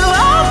show you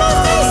all my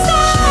faces,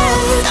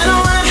 I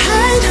don't wanna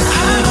hide,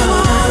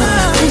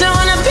 don't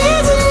wanna be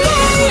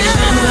denied,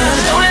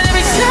 don't wanna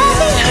be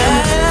stressing.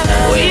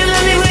 Will you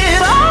love me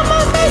with all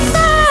my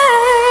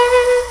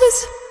faces?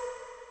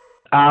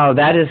 Oh,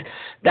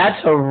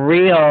 that's a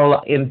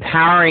real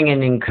empowering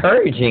and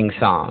encouraging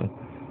song.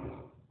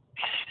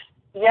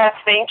 Yes,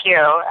 thank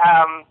you.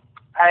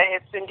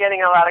 It's been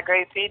getting a lot of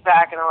great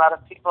feedback, and a lot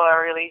of people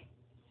are really,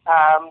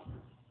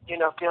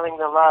 feeling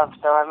the love.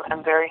 So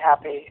I'm very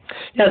happy.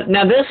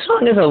 Now this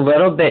song is a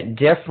little bit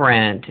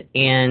different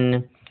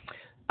in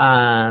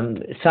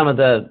some of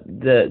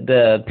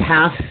the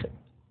past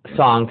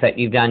songs that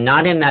you've done.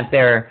 Not in that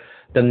they're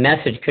the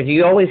message, because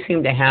you always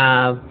seem to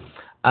have,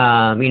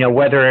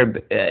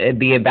 whether it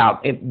be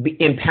about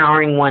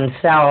empowering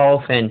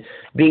oneself and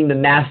being the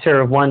master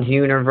of one's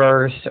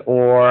universe,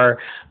 or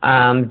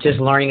just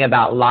learning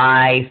about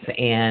life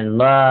and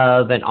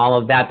love and all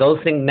of that. Those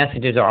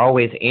messages are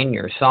always in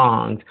your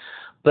songs,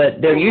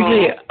 but they're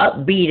usually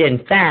upbeat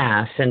and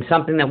fast and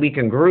something that we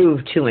can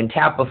groove to and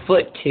tap a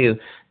foot to.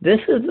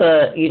 This is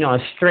a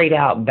straight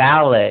out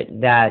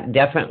ballad that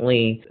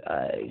definitely,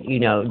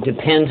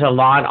 depends a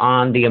lot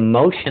on the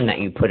emotion that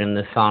you put in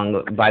the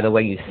song by the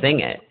way you sing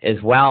it, as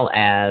well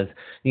as,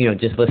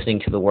 just listening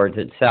to the words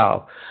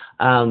itself.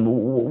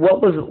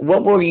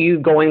 What were you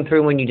going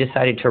through when you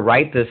decided to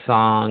write this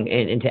song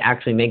and to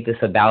actually make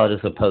this a ballad,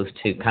 as opposed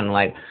to kind of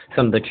like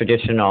some of the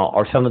traditional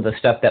or some of the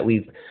stuff that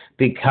we've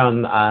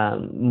become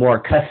more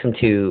accustomed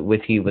to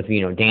with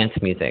dance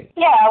music?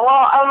 Yeah,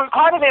 well,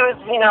 part of it was,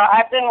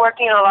 I've been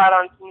working a lot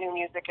on some new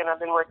music, and I've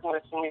been working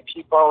with some new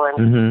people,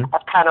 and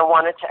I've kind of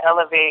wanted to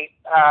elevate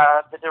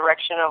the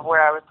direction of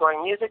where I was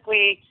going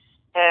musically,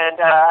 and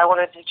I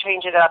wanted to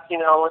change it up, with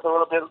a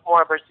little bit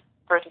more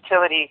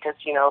versatility, because,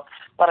 a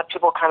lot of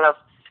people kind of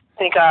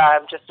think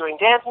I'm just doing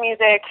dance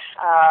music,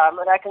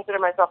 and I consider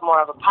myself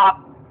more of a pop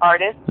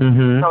artist,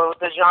 so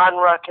the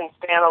genre can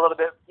span a little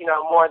bit,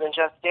 more than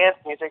just dance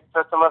music.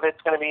 So some of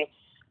it's going to be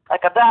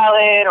like a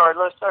ballad or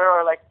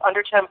like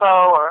under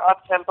tempo or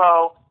up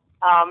tempo,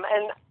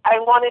 and I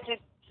wanted to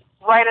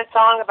write a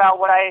song about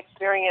what I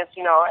experience,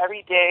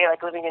 every day,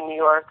 like living in New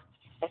York.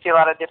 I see a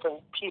lot of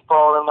different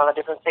people and a lot of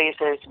different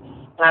faces,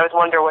 and I always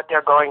wonder what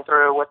they're going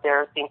through, what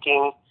they're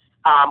thinking,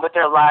 what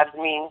their lives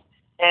mean,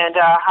 and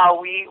how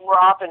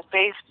we're often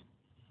faced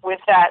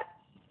with that.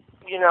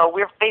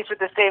 We're faced with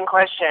the same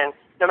question,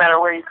 no matter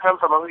where you come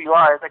from or who you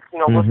are. It's like,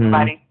 will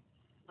somebody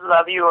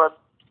love you or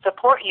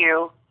support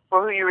you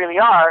for who you really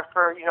are,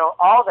 for,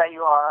 all that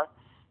you are?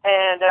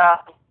 And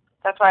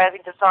that's why I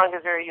think the song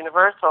is very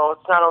universal.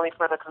 It's not only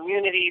for the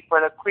community, for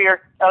the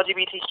queer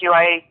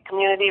LGBTQIA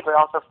community, but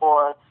also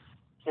for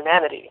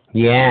humanity.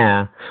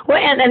 Yeah. Well,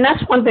 and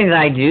that's one thing that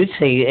I do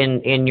see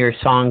in your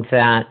songs,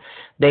 that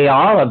they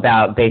are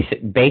about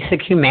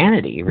basic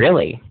humanity,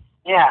 really.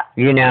 Yeah.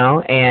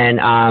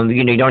 And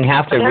you don't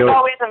have to. But there's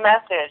always a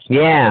message.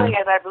 Yeah. Really,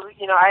 as I believe,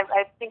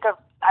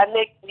 I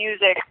make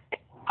music,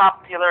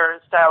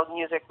 popular style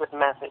music with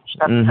message.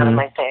 That's kind of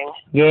my thing.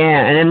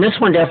 Yeah, and then this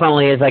one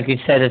definitely is, like you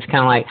said, it's kind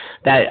of like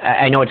that.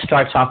 I know it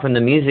starts off in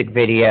the music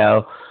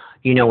video,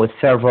 with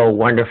several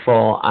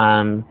wonderful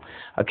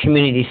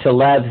community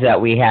celebs that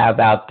we have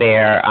out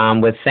there,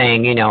 with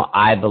saying,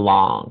 I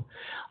belong.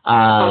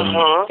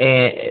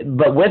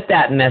 But with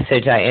that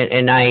message,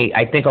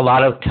 I think a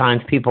lot of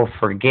times people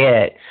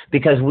forget,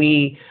 because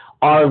we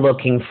are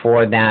looking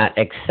for that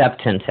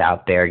acceptance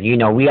out there.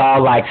 We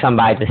all like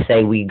somebody to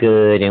say we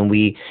good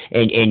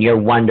and you're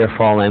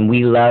wonderful and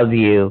we love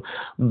you,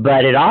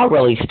 but it all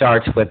really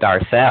starts with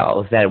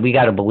ourselves, that we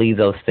got to believe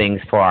those things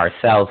for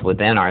ourselves,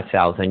 within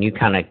ourselves, and you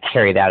kind of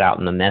carry that out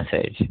in the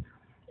message.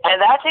 And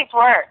that takes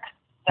work.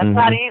 That's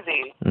not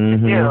easy to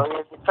do.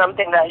 It's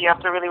something that you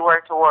have to really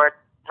work toward,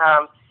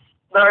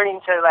 learning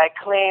to like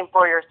claim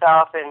for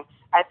yourself. And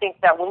I think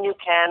that when you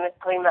can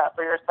claim that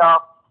for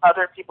yourself,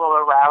 other people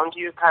around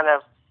you kind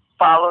of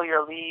follow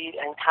your lead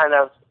and kind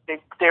of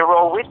they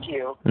roll with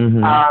you.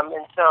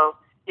 And so,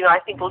 you know, I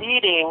think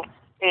leading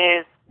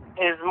is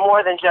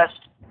more than just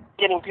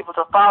getting people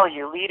to follow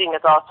you. Leading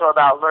is also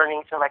about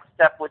learning to like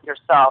step with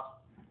yourself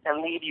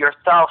and lead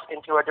yourself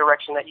into a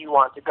direction that you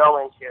want to go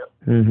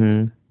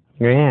into.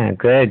 Yeah,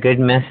 good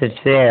message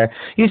there.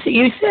 You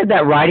said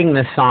that writing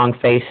the song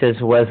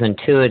Faces was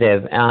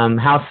intuitive.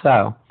 How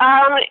so?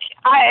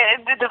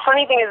 The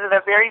funny thing is that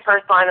the very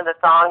first line of the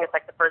song is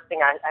like the first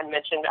thing I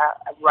mentioned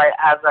right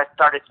as I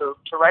started to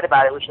write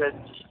about it, which was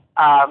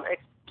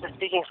just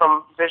speaking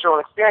from visual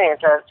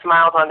experience,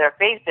 smiles on their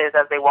faces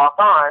as they walk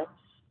on.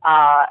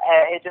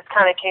 It just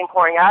kind of came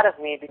pouring out of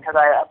me because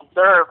I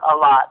observe a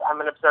lot. I'm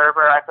an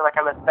observer. I feel like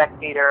I'm a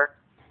spectator.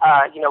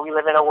 You know, we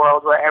live in a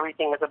world where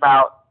everything is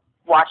about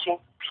watching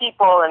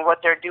people and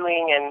what they're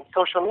doing in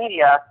social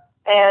media.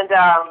 And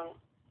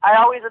I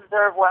always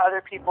observe what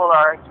other people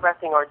are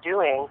expressing or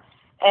doing.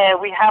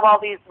 And we have all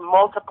these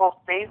multiple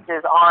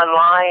faces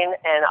online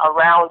and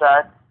around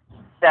us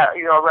that,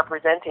 you know,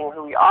 representing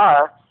who we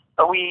are.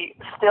 But we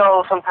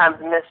still sometimes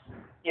miss,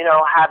 you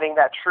know, having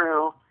that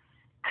true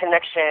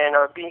connection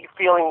or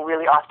feeling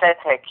really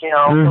authentic, you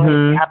know.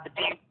 We have to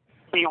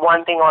be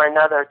one thing or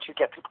another to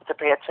get people to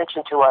pay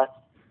attention to us,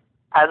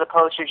 as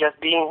opposed to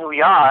just being who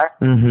we are.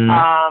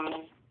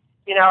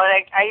 You know,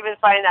 and I even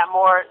find that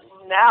more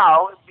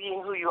now,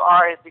 being who you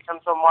are has become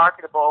so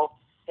marketable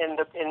in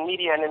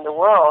media and in the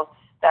world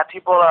that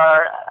people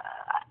are,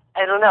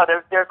 I don't know,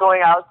 they're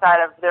going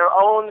outside of their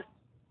own,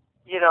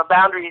 you know,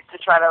 boundaries to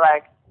try to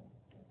like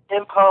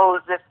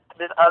impose this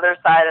other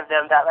side of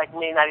them that like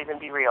may not even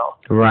be real.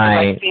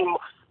 Right. Like, seem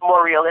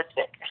more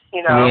realistic,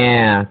 you know?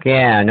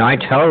 Yeah. No, I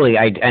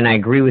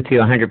agree with you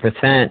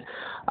 100%.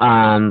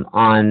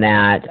 On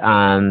that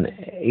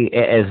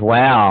as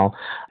well.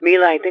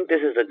 Mila, I think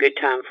this is a good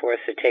time for us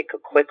to take a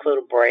quick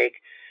little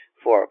break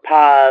for a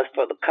pause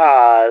for the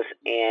cause,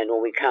 and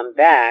when we come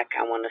back,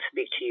 I want to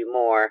speak to you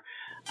more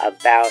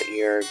about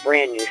your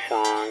brand new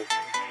song,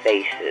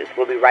 Faces.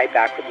 We'll be right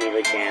back with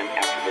Mila Jam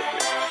after this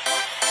message.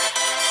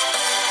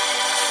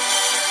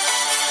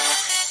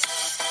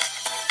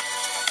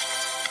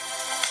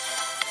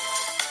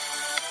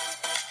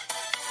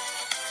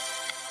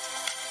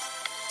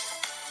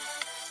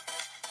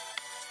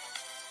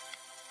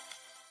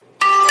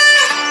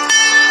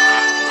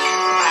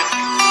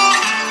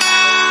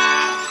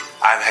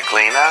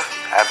 Lena.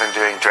 I've been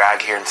doing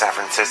drag here in San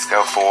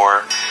Francisco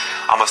for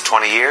almost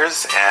 20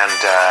 years, and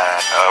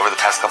over the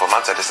past couple of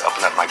months I just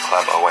opened up my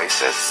club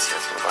Oasis.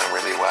 It's been going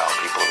really well.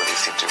 People really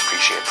seem to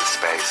appreciate the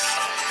space.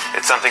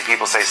 It's something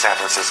people say San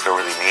Francisco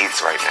really needs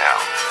right now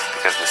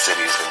because the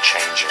city has been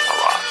changing a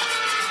lot.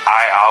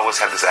 I always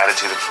had this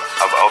attitude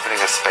of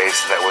opening a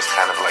space that was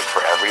kind of like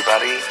for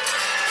everybody,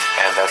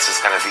 and that's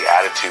just kind of the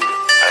attitude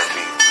and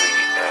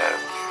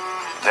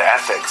the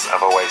ethics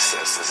of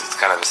Oasis. It's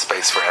kind of a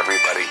space for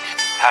everybody.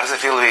 How does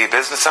it feel to be a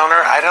business owner?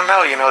 I don't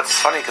know. You know, it's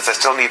funny because I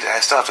still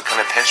have to kind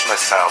of pinch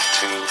myself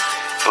to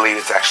believe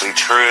it's actually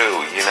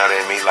true. You know what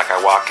I mean? Like I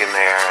walk in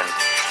there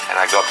and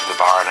I go up to the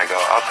bar and I go,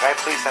 oh, can I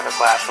please have a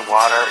glass of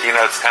water? You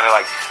know, it's kind of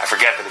like I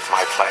forget that it's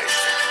my place.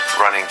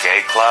 Running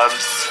gay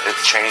clubs,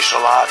 it's changed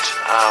a lot.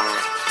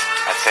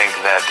 I think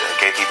that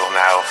gay people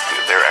now,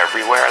 they're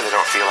everywhere. They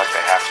don't feel like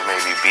they have to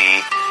maybe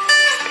be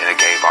in a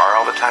gay bar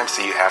all the time,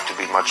 so you have to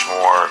be much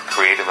more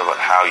creative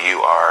about how you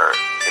are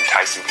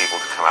enticing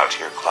people to come out to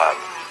your club.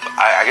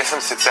 I guess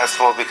I'm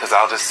successful because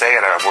I'll just say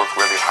it, I work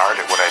really hard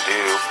at what I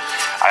do.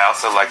 I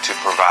also like to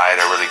provide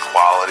a really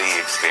quality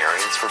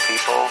experience for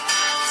people.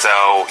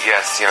 So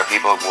yes, you know,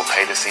 people will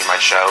pay to see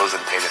my shows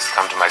and pay to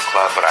come to my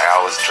club, but I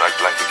always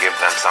like to give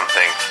them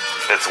something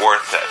that's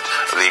worth it.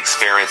 The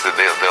experience that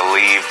they'll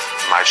leave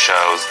my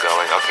shows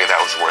going, okay, that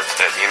was worth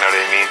it. You know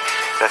what I mean?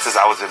 That's just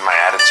always been my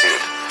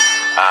attitude.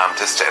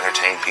 Just to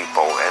entertain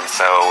people, and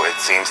so it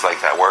seems like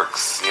that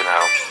works, you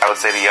know. I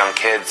would say to young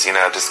kids, you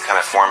know, just kind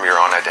of form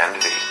your own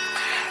identity,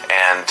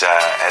 and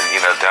you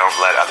know, don't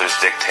let others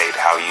dictate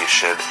how you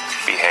should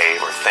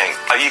behave or think.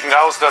 You can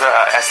always go to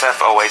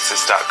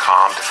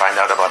sfoasis.com to find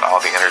out about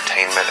all the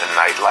entertainment and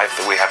nightlife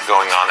that we have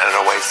going on at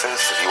Oasis.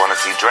 If you want to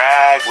see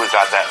drag, we've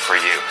got that for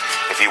you.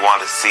 If you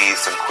want to see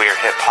some queer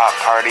hip-hop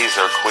parties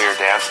or queer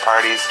dance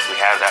parties, we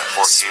have that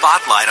for you.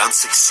 Spotlight on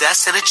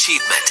Success and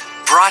Achievement.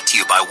 Brought to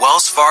you by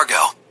Wells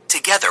Fargo.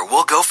 Together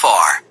we'll go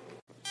far.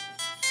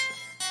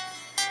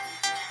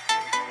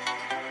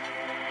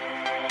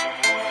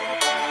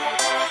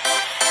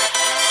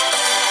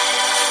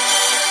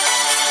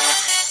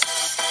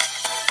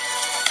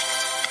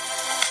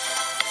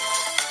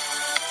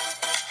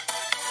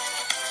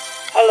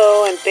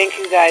 Hello, and thank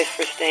you guys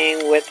for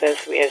staying with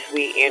us as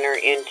we enter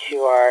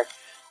into our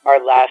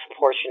last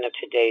portion of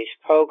today's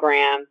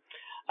program.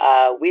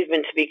 We've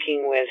been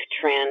speaking with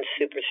trans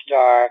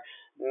superstar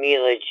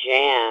Mila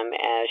Jam,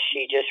 as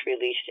she just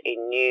released a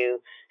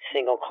new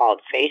single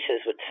called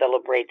Faces, which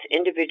celebrates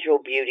individual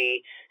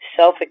beauty,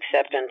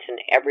 self-acceptance, and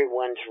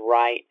everyone's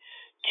right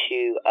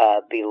to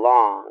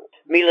belong.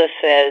 Mila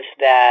says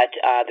that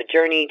the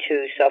journey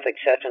to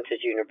self-acceptance is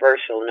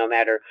universal, no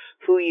matter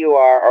who you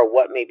are or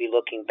what may be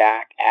looking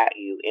back at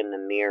you in the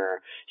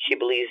mirror. She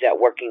believes that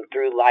working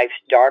through life's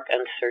dark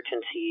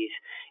uncertainties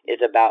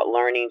is about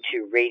learning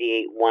to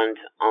radiate one's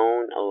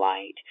own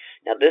light.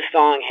 Now, this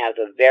song has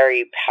a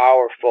very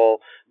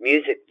powerful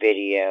music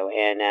video,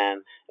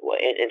 and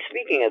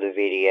speaking of the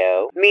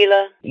video,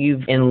 Mila,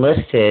 you've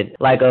enlisted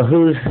like a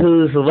who's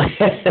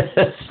list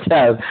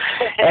of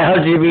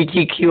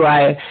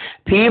LGBTQI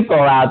people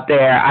out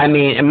there. I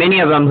mean,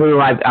 many of them who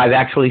I've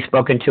actually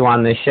spoken to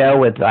on the show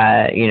with,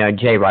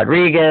 Jay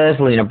Rodriguez,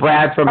 Lena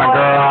Bradford, my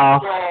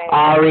girl,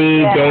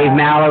 Ari, Dave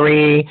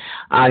Mallory.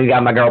 You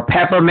got my girl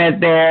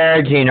Peppermint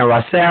there, Gina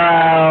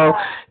Rossero,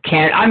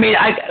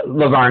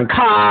 Laverne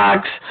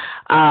Cox.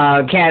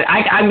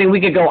 I mean,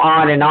 we could go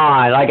on and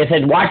on. Like I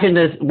said, watching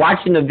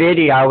the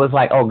video, I was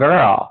like, oh,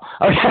 girl.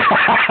 Okay.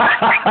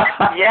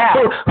 Yeah.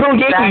 Who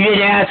did you? You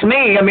didn't ask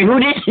me. I mean, who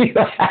did you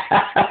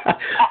ask?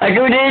 Like,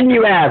 who didn't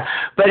you ask?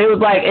 But it was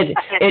like,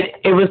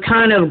 it was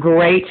kind of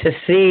great to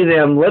see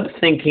them lip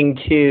syncing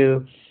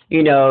to,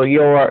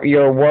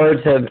 your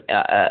words of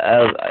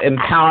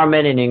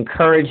empowerment and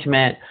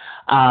encouragement.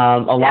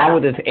 Along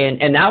with this,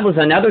 and that was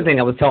another thing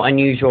that was so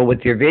unusual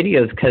with your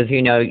videos, because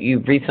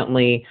you've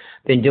recently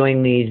been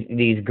doing these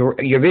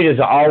your videos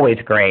are always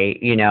great,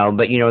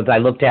 but as I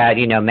looked at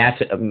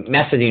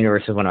Master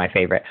Universe is one of my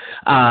favorite,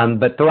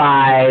 but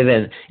Thrive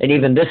and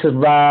even This Is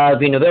Love,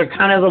 they're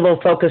kind of a little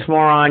focused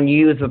more on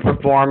you as a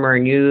performer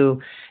and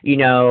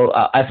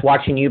us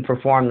watching you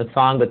perform the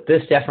song, but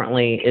this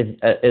definitely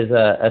is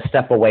a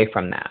step away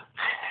from that.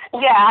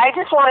 Yeah, I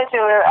just wanted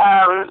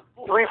to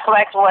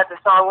reflect what the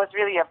song was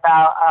really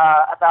about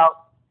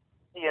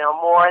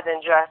more than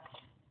just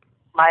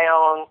my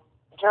own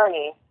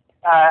journey.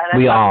 And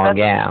we I all, thought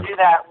yeah. To do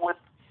that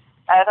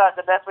I thought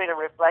the best way to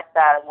reflect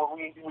that, what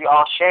we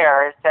all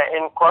share, is to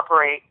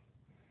incorporate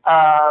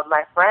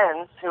my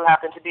friends who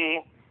happen to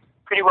be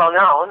pretty well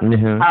known.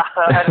 Mm-hmm.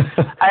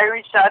 I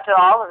reached out to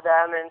all of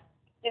them, and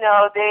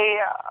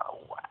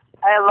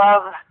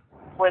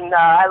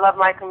I love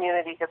my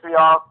community because we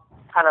all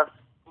kind of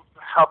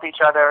help each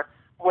other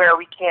where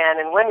we can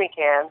and when we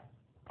can.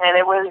 And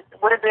it would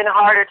have been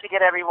harder to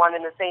get everyone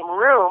in the same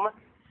room.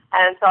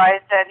 And so I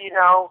said,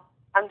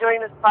 I'm doing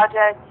this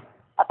project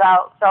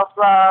about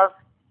self-love,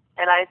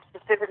 and I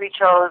specifically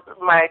chose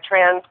my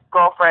trans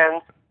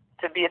girlfriends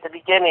to be at the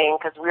beginning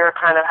because we were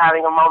kind of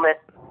having a moment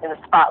in the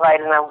spotlight,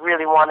 and I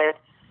really wanted,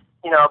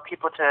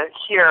 people to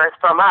hear it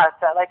from us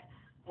that, like,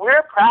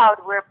 we're proud,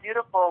 we're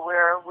beautiful,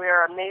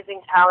 we're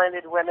amazing,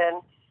 talented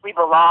women, we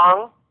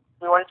belong.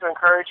 We wanted to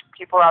encourage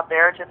people out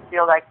there to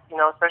feel like,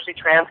 especially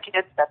trans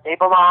kids, that they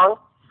belong.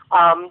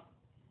 And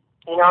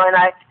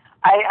I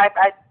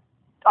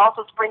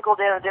also sprinkled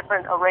in a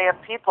different array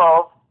of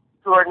people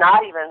who are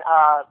not even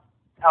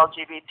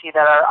LGBT,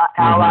 that are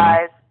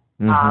allies.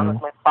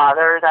 Mm-hmm. My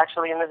father is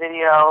actually in the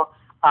video,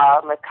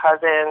 my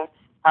cousin,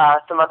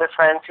 some other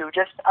friends who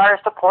just are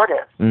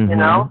supportive,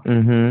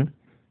 Mm-hmm.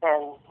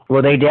 And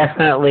well, they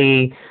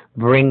definitely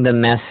bring the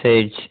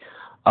message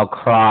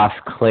across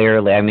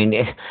clearly. I mean,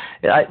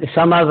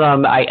 some of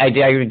them, I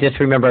just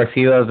remember a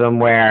few of them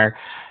where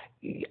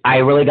I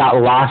really got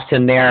lost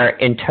in their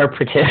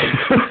interpretive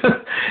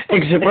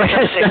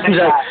expressions.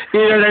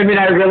 You know what I mean?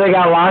 I really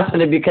got lost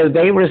in it because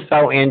they were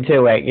so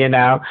into it,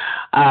 Yeah.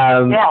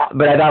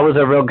 But I thought it was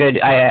a real good,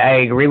 I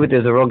agree with you,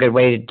 it was a real good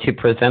way to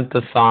present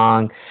the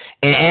song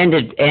and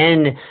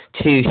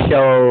to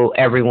show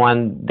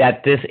everyone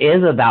that this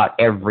is about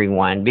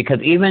everyone,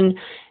 because even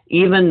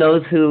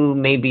those who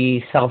may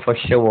be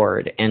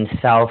self-assured and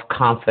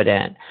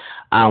self-confident,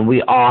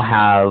 we all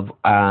have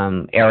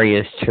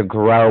areas to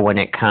grow when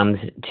it comes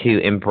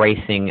to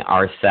embracing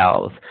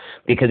ourselves.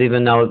 Because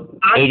even though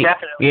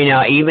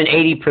even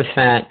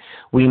 80%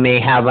 we may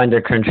have under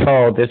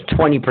control, there's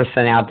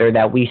 20% out there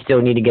that we still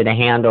need to get a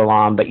handle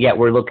on, but yet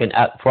we're looking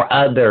up for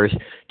others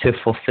to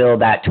fulfill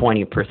that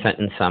 20%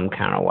 in some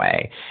kind of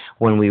way,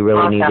 when we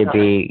really need to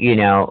be,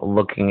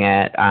 looking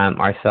at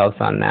ourselves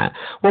on that.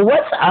 Well,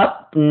 what's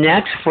up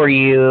next for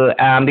you?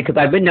 Because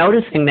I've been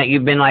noticing that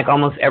you've been like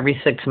almost every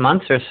 6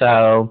 months or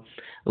so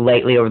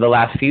lately, over the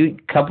last two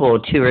or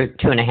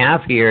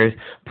 2.5 years,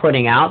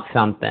 putting out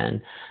something.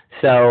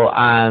 So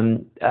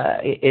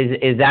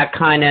is that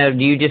kind of,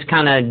 do you just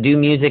kind of do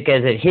music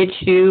as it hits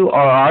you,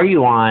 or are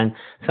you on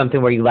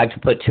something where you like to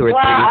put 2 or 3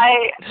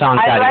 songs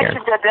out here?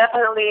 I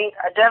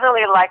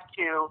definitely like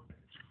to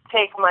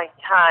take my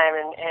time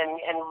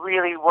and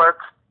really work.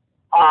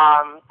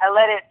 I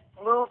let it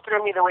move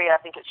through me the way I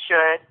think it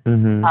should.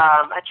 Mm-hmm.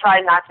 I try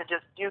not to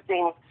just do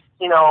things,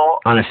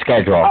 on a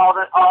schedule.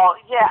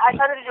 I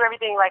try to do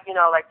everything like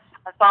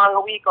a song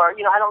a week, or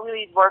I don't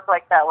really work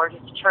like that. We're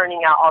just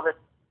churning out all this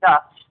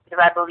stuff because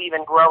I believe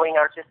in growing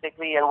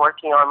artistically and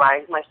working on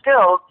my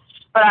skills.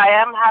 But I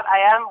am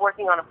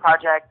working on a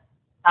project.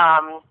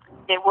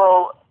 It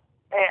will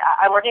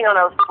I'm working on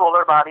a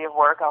fuller body of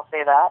work, I'll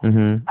say that,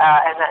 and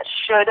that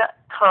should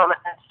come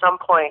at some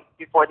point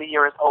before the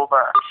year is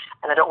over.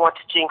 And I don't want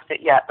to jinx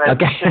it yet, but as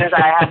soon as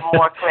I have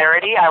more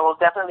clarity, I will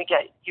definitely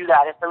get you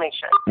that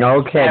information.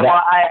 Okay.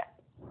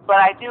 But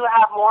I do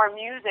have more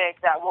music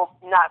that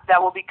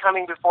will be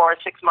coming before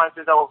 6 months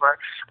is over.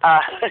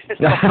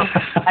 So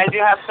I do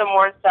have some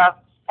more stuff,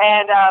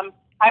 and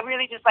I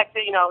really just like to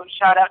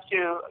shout out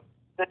to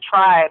the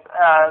tribe,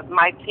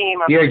 my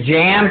team. Your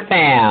jam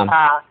fam.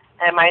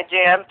 And my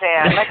jam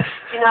fam. Like,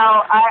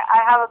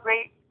 I have a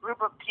great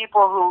group of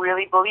people who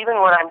really believe in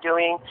what I'm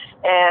doing,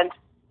 and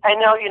I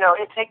know,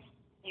 it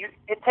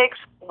takes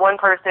one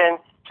person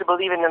to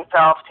believe in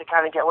themselves to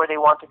kind of get where they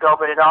want to go,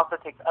 but it also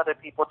takes other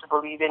people to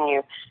believe in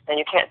you, and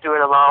you can't do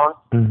it alone.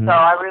 So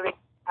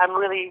I'm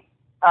really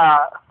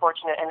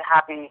fortunate and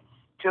happy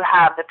to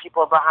have the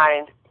people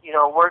behind,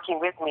 working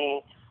with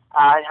me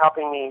and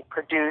helping me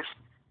produce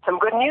some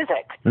good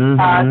music.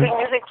 Good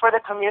music for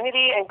the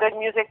community, and good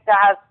music that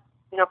has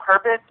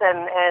purpose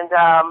and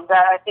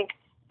that I think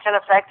can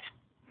affect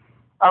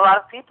a lot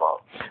of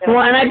people. Well,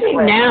 and I think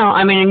now,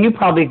 and you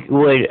probably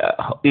would,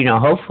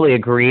 hopefully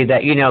agree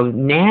that,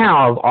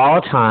 now of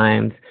all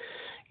times,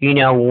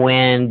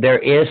 when there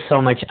is so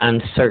much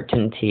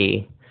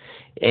uncertainty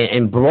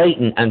and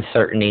blatant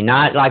uncertainty,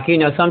 not like,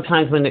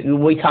 sometimes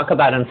when we talk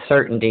about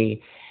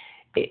uncertainty,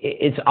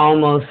 it's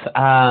almost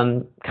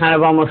kind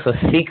of almost a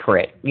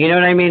secret. You know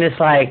what I mean? It's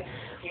like,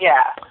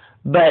 yeah.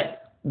 But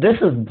this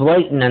is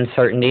blatant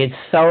uncertainty. It's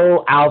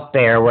so out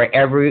there where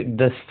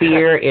the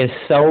fear is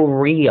so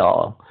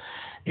real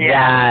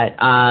that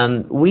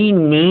we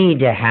need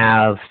to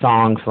have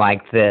songs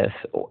like this,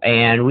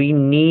 and we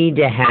need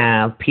to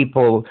have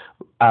people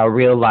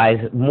realize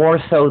more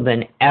so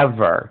than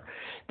ever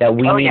that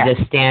we need to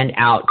stand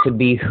out to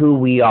be who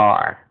we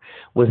are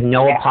with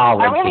no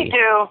apology. I really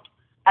do.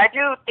 I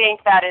do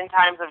think that in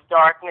times of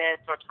darkness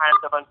or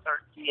times of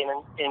uncertainty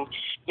and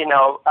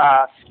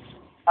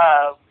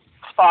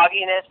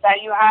fogginess,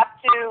 that you have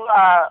to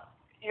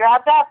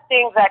have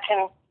things that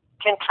can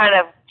kind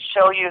of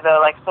show you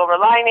the silver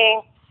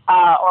lining,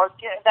 or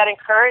that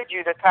encourage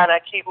you to kind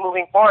of keep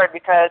moving forward,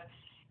 because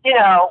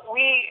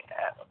we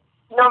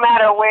no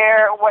matter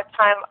what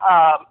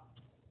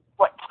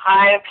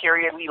time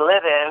period we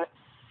live in,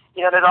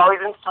 there's always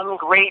been some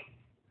great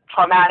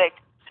traumatic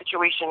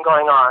situation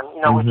going on,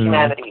 with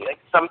humanity, like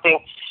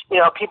something,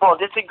 people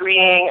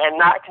disagreeing and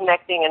not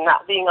connecting and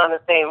not being on the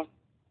same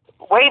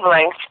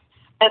wavelength.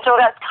 And so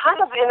that's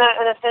kind of, in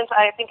a sense,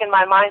 I think in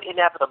my mind,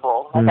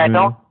 inevitable. Like I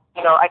don't,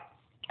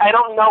 I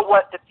don't know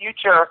what the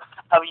future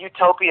of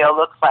utopia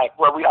looks like,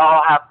 where we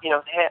all have,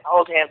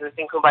 hold hands and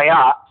sing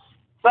kumbaya.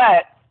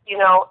 But,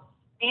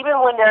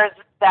 even when there's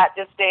that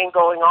disdain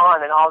going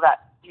on and all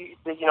that,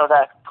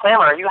 that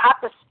clamor, you have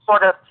to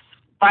sort of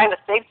find a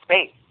safe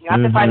space. You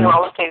have to find your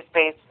own safe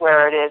space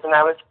where it is. And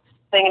I was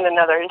saying in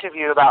another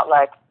interview about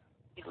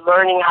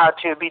learning how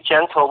to be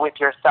gentle with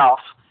yourself,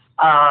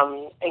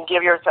 and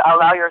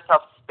allow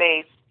yourself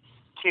space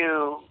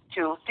to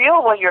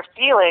feel what you're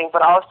feeling,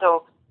 but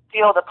also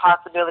feel the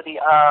possibility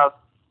of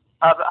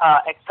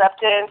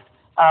acceptance,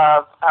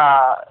 of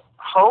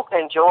hope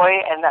and joy,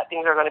 and that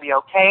things are going to be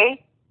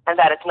okay, and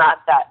that it's not.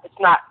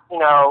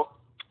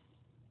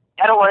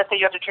 I don't want to say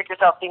you have to trick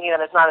yourself thinking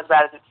that it's not as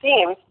bad as it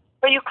seems,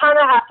 but you kind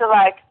of have to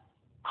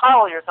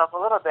coddle yourself a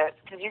little bit,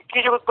 because you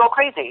would go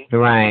crazy.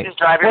 Right. You just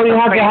drive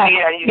yourself crazy.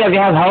 You have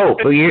to have hope.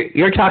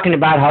 You're talking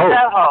about hope.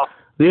 Have hope.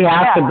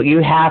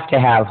 You have to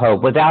have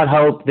hope. Without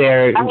hope,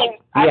 I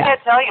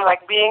can't tell you,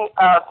 being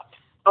a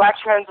black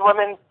trans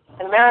woman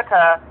in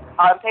America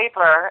on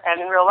paper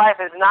and in real life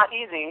is not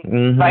easy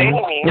by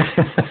any means.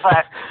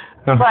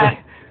 but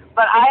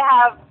I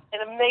have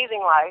an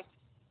amazing life.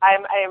 I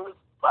am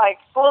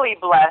fully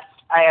blessed.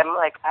 I am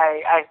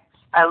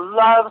I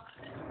love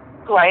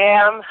who I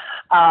am.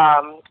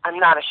 I'm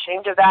not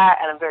ashamed of that,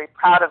 and I'm very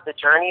proud of the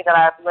journey that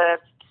I've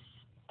lived.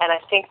 And I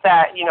think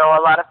that,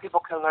 a lot of people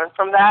can learn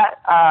from that.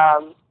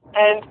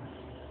 And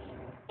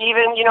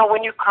even,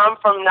 when you come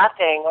from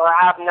nothing or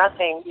have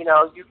nothing,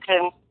 you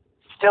can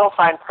still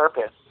find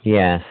purpose.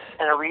 Yes.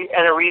 And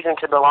a reason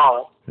to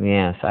belong.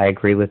 Yes, I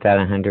agree with that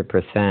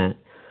 100%.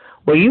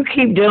 Well, you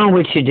keep doing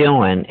what you're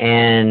doing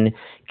and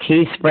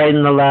keep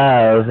spreading the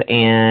love.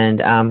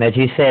 And as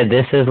you said,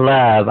 this is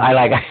love. I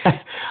love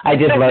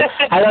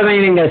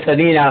anything that said,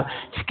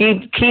 just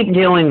keep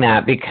doing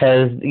that,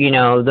 because,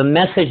 the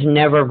message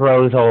never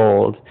grows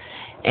old.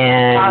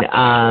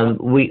 And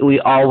we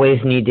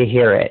always need to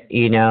hear it,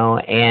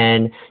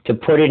 and to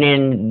put it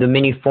in the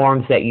many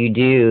forms that you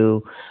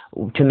do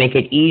to make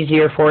it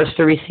easier for us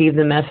to receive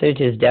the message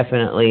is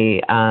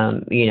definitely,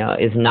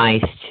 is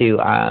nice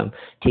to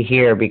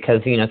hear,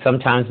 because,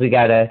 sometimes we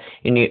gotta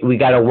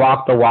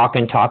walk the walk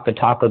and talk the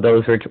talk of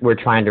those we're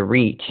trying to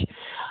reach.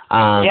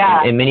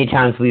 And many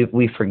times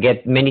we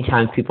forget. Many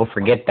times people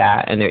forget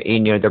that, and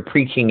they're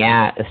preaching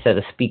at instead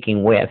of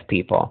speaking with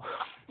people.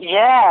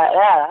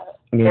 Yeah.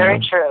 Very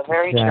true,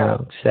 very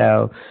true.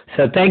 So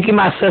thank you,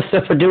 my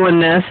sister, for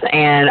doing this,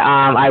 and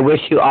I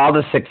wish you all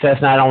the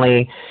success, not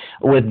only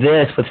with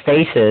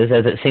Faces,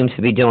 as it seems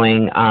to be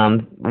doing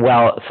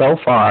well so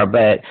far,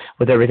 but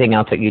with everything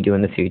else that you do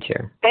in the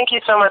future. Thank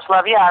you so much,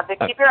 love. Yeah,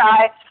 keep your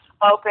eye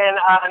open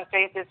on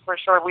Faces for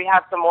sure. We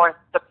have some more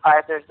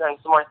surprises and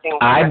some more things.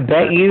 I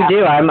bet you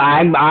do.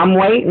 I'm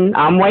waiting.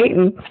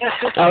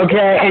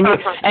 Okay,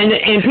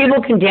 and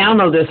people can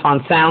download this on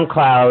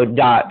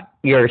SoundCloud.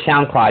 Your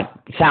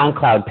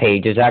SoundCloud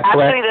page, is that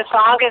correct? Actually, the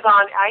song is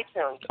on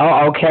iTunes.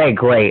 Oh, okay,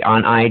 great,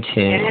 on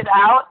iTunes. It is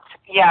out.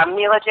 Yeah,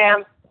 Mila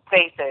Jam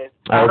Faces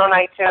out on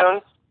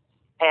iTunes,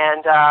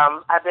 and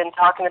I've been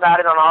talking about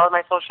it on all of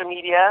my social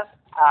media.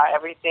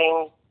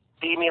 Everything,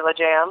 the Mila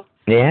Jam.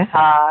 Yeah.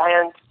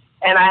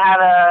 And I have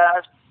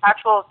a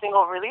actual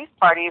single release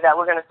party that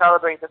we're going to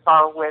celebrate the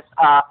song with.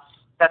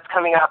 That's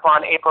coming up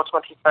on April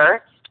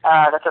 21st.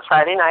 That's a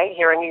Friday night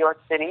here in New York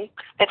City.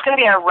 It's going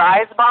to be at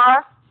Rise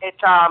Bar.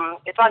 It's on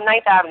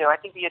 9th Avenue. I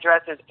think the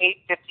address is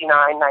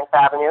 859 9th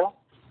Avenue,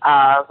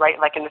 right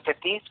like in the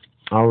 50s.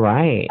 All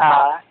right.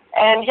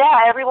 And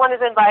yeah, everyone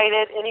is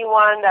invited.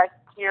 Anyone that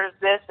hears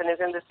this and is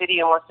in the city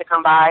and wants to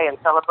come by and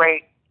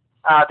celebrate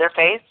their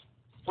face.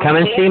 Come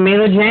and see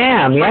Mila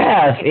Jam.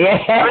 Yes.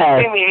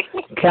 Come see me.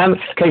 Come,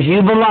 because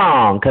you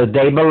belong, because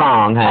they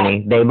belong,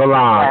 honey. They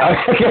belong.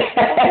 Yes.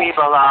 We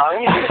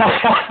belong.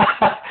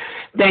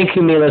 Thank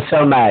you, Mila,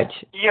 so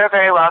much. You're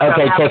very welcome.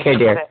 Okay, take care,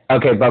 dear.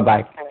 Okay,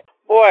 bye-bye.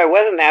 Boy,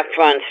 wasn't that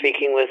fun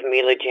speaking with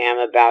Mila Jam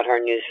about her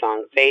new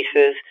song,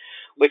 Faces,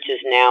 which is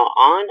now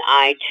on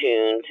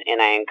iTunes,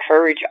 and I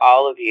encourage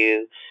all of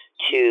you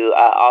to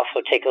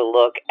also take a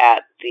look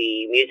at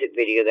the music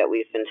video that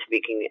we've been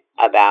speaking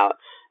about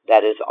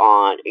that is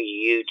on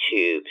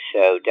YouTube.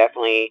 So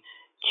definitely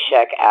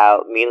check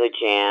out Mila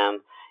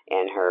Jam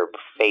and her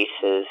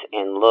Faces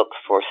and look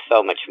for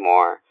so much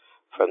more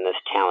from this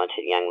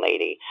talented young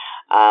lady.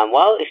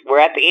 Well, we're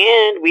at the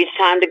end. It's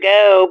time to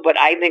go, but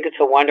I think it's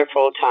a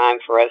wonderful time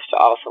for us to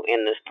also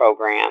end this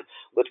program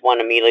with one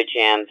of Mila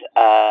Jam's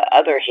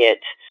other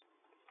hits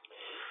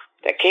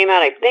that came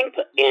out, I think,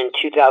 in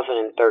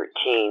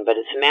 2013, but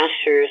it's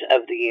Masters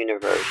of the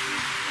Universe.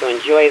 So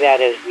enjoy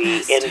that as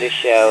we end the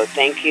show.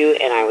 Thank you,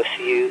 and I will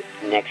see you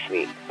next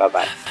week.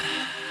 Bye-bye.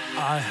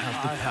 I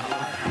have the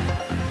power.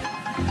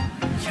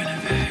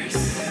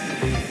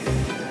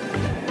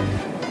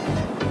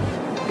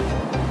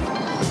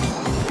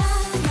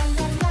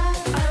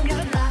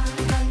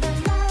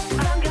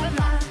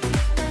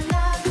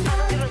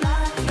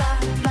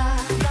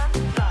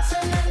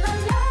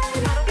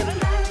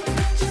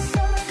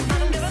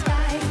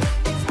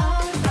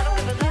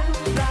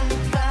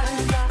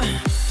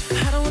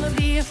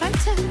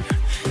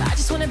 I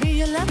just wanna be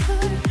your lover.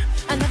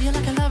 I love you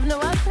like I love no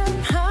other.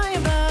 High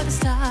above the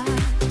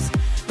stars.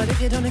 But if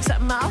you don't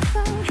accept my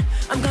offer,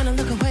 I'm gonna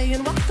look away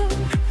and walk on.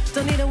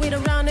 Don't need to wait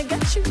around to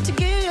get you to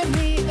give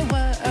me the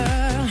world.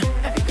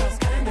 Every girl's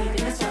got a need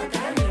in this world,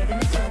 got a need in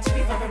this world to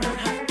be around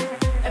her.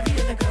 Every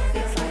other girl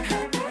feels like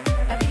her.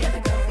 Every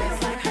other girl feels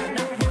like her.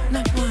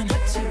 Not one,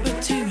 but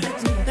two.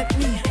 Let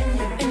me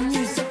and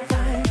you so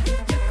fine.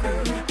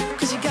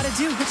 Cause you gotta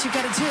do what you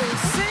gotta do.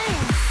 Sing!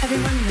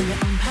 Everyone in your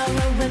own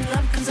power. When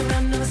love comes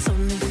around, no, it's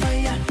only for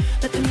ya.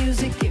 Let the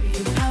music give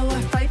you power.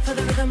 Fight for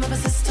the rhythm of a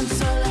system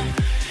solar.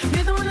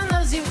 Be the one that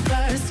loves you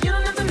first. You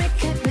don't have to make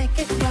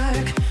it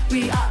work.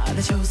 We are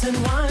the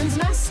chosen ones,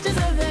 masters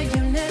of the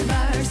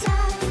universe.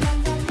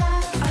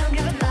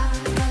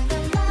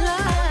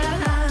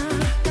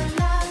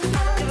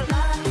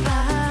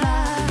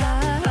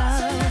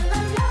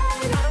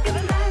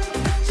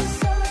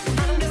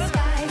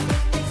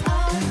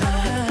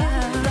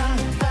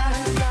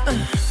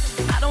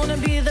 I don't wanna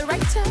be the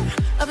writer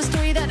of a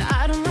story that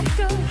I don't let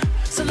go.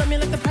 So love me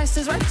like the price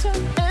is right, so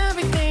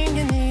everything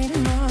you need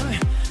and more.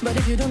 But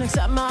if you don't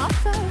accept my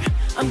offer,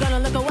 I'm gonna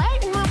look away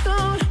and walk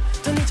on.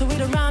 Don't need to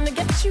wait around to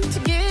get you to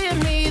give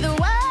me the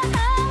word.